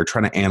of. And we were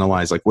trying to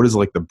analyze, like, what is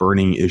like the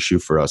burning issue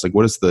for us? Like,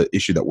 what is the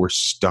issue that we're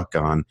stuck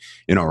on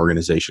in our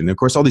organization? And of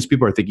course, all these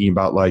people are thinking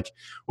about like,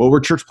 well,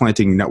 we're church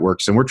planting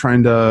networks and we're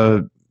trying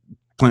to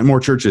plant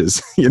more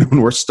churches,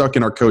 and we're stuck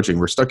in our coaching,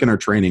 we're stuck in our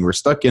training, we're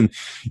stuck in,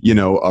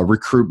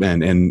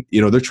 recruitment, and,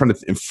 they're trying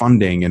to, in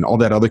funding and all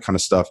that other kind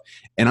of stuff.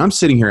 And I'm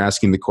sitting here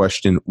asking the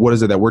question, what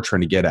is it that we're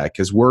trying to get at?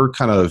 Because we're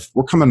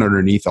coming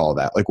underneath all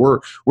that. Like we're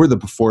the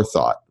before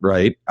thought,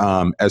 right?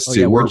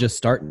 We're just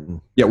starting.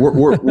 Yeah.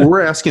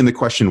 We're asking the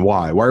question,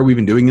 why are we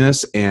even doing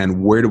this?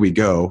 And where do we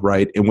go?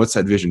 Right. And what's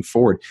that vision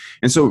forward?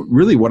 And so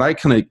really what I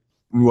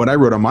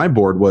wrote on my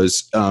board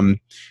was,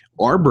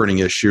 our burning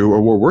issue, or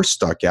where we're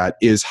stuck at,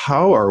 is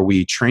how are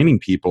we training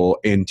people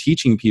and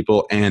teaching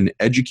people and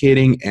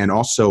educating and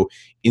also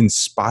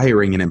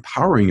inspiring and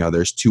empowering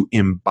others to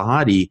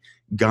embody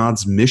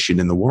God's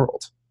mission in the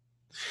world.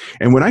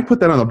 And when I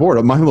put that on the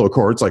board, my little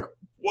core, it's like,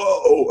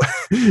 whoa,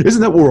 isn't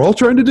that what we're all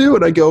trying to do?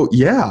 And I go,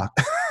 yeah,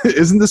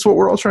 isn't this what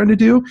we're all trying to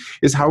do?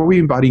 Is how are we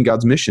embodying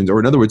God's missions? Or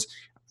in other words,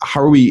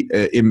 how are we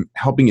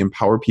helping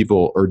empower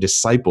people, or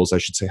disciples, I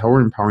should say, how are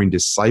we empowering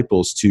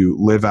disciples to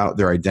live out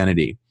their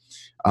identity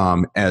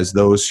as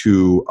those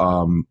who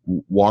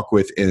walk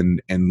with and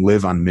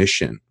live on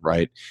mission,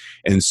 right?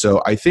 And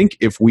so I think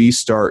if we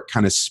start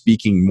kind of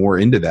speaking more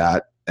into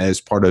that as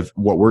part of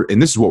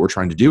and this is what we're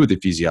trying to do with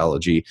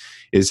Ecclesiology,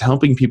 is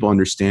helping people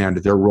understand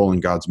their role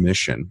in God's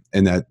mission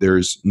and that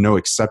there's no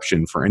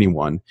exception for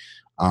anyone.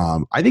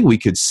 I think we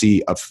could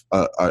see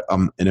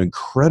an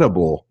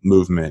incredible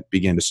movement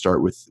begin to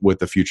start with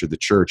the future of the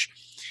church.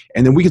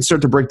 And then we can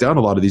start to break down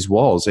a lot of these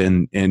walls,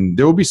 and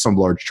there will be some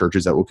large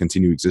churches that will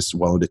continue to exist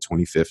well into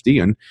 2050.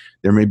 And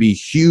there may be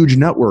huge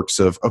networks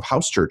of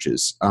house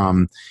churches.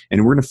 And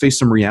we're going to face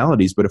some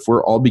realities, but if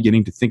we're all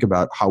beginning to think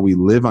about how we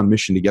live on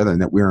mission together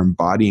and that we're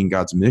embodying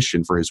God's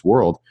mission for his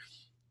world,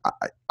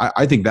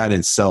 I think that in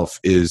itself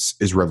is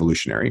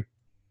revolutionary.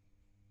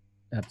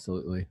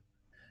 Absolutely.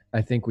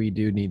 I think we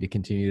do need to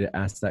continue to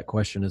ask that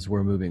question as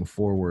we're moving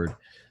forward,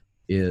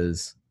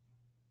 is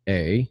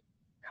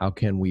how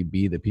can we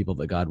be the people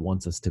that God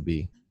wants us to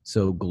be?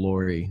 So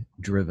glory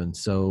driven,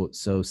 so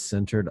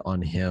centered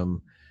on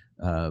him,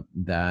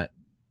 that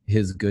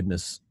his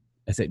goodness,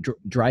 I say,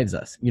 drives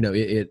us.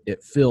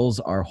 It fills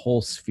our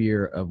whole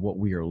sphere of what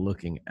we are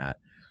looking at.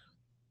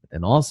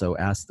 And also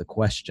ask the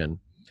question,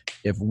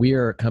 if we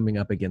are coming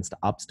up against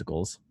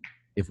obstacles,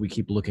 if we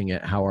keep looking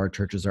at how our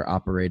churches are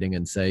operating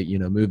and say,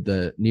 move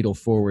the needle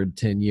forward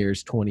 10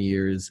 years, 20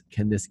 years,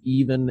 can this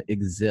even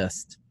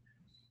exist?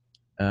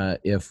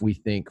 If we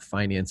think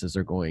finances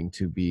are going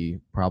to be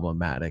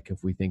problematic,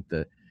 if we think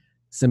the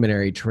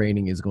seminary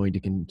training is going to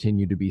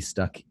continue to be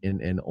stuck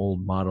in an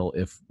old model,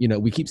 if,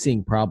 we keep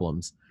seeing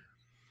problems,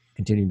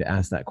 continuing to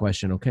ask that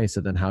question, okay,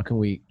 so then how can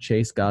we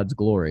chase God's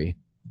glory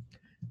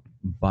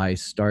by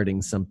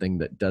starting something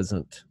that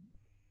doesn't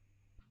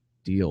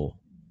deal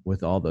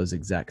with all those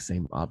exact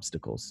same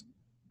obstacles?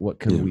 What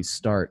can we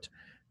start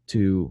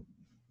to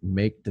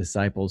make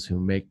disciples who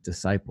make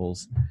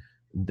disciples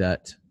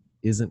that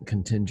isn't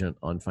contingent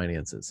on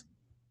finances,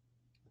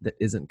 that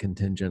isn't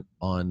contingent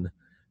on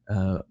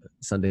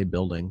Sunday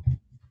building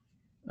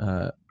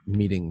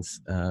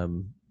meetings?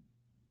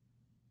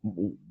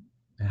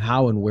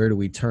 How and where do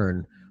we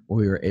turn when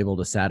we were able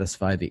to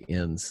satisfy the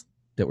ends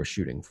that we're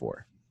shooting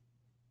for?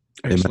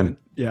 Excellent.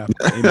 Amen. Yeah.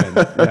 Amen.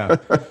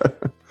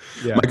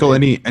 Yeah. Michael,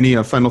 any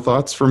final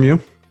thoughts from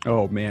you?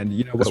 Oh man,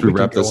 as we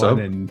wrap this up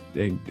and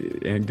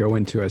go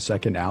into a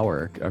second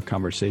hour of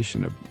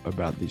conversation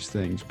about these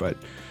things, but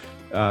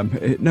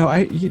no,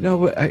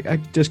 I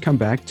just come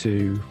back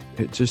to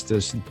just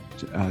this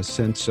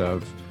sense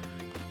of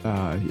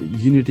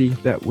unity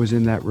that was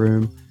in that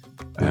room,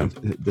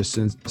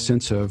 the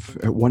sense of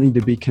wanting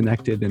to be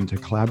connected and to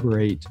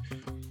collaborate.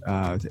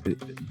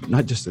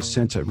 Not just a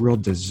sense of real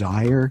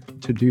desire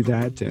to do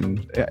that.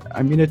 And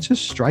I mean, it's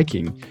just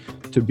striking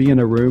to be in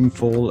a room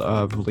full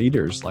of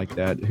leaders like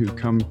that who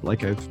come,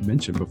 like I've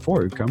mentioned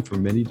before, who come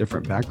from many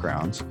different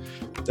backgrounds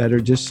that are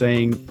just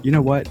saying, you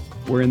know what,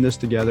 we're in this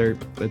together.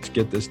 Let's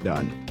get this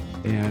done.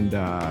 And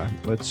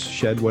let's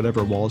shed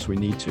whatever walls we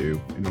need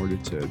to in order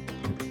to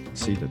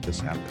see that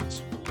this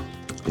happens.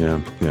 Yeah,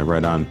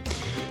 right on.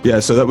 Yeah,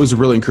 so that was a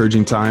really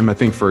encouraging time, I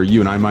think, for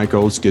you and I,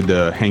 Michael. It's good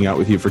to hang out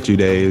with you for 2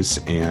 days.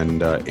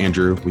 And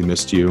Andrew, we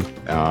missed you.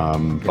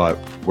 But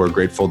we're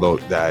grateful, though,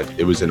 that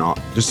it was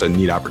just a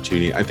neat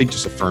opportunity. I think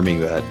just affirming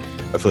that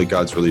I feel like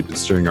God's really been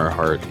stirring our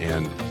heart.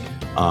 And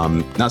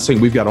not saying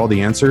we've got all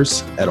the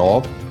answers at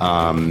all.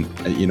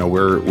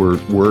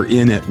 We're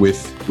in it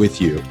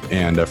with you.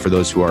 And for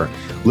those who are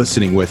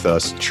listening with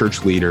us,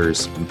 church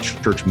leaders,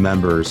 church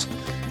members,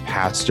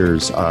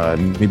 pastors,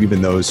 maybe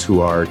even those who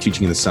are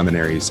teaching in the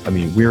seminaries. I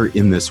mean, we're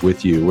in this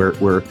with you.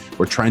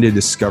 We're trying to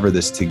discover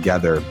this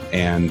together,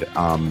 and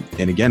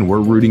again,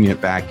 we're rooting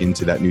it back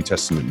into that New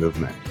Testament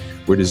movement.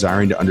 We're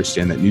desiring to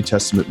understand that New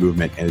Testament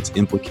movement and its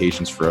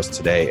implications for us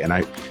today. And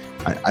I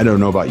don't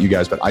know about you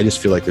guys, but I just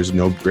feel like there's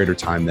no greater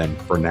time than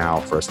for now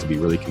for us to be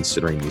really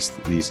considering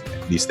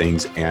these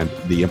things and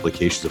the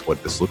implications of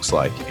what this looks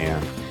like.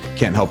 And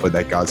can't help but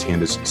that God's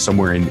hand is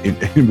somewhere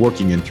in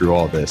working in through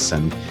all this.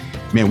 And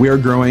man, we are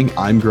growing.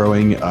 I'm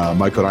growing.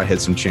 Michael and I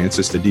had some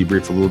chances to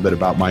debrief a little bit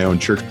about my own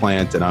church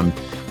plant, and I'm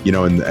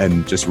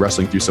and just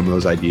wrestling through some of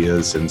those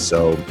ideas. And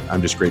so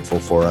I'm just grateful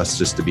for us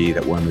just to be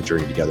that we're on the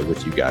journey together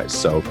with you guys.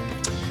 So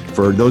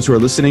for those who are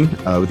listening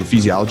with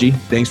Ecclesiology,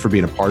 thanks for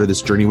being a part of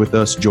this journey with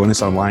us. Join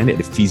us online at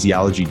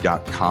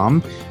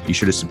ecclesiology.com. Be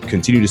sure to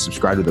continue to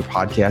subscribe to the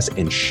podcast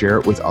and share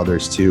it with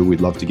others too. We'd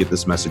love to get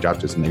this message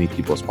out to as many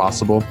people as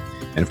possible.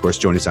 And of course,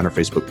 join us on our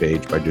Facebook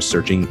page by just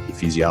searching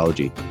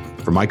Ecclesiology.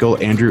 For Michael,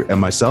 Andrew, and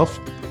myself,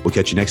 we'll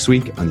catch you next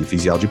week on the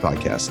Ecclesiology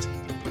Podcast.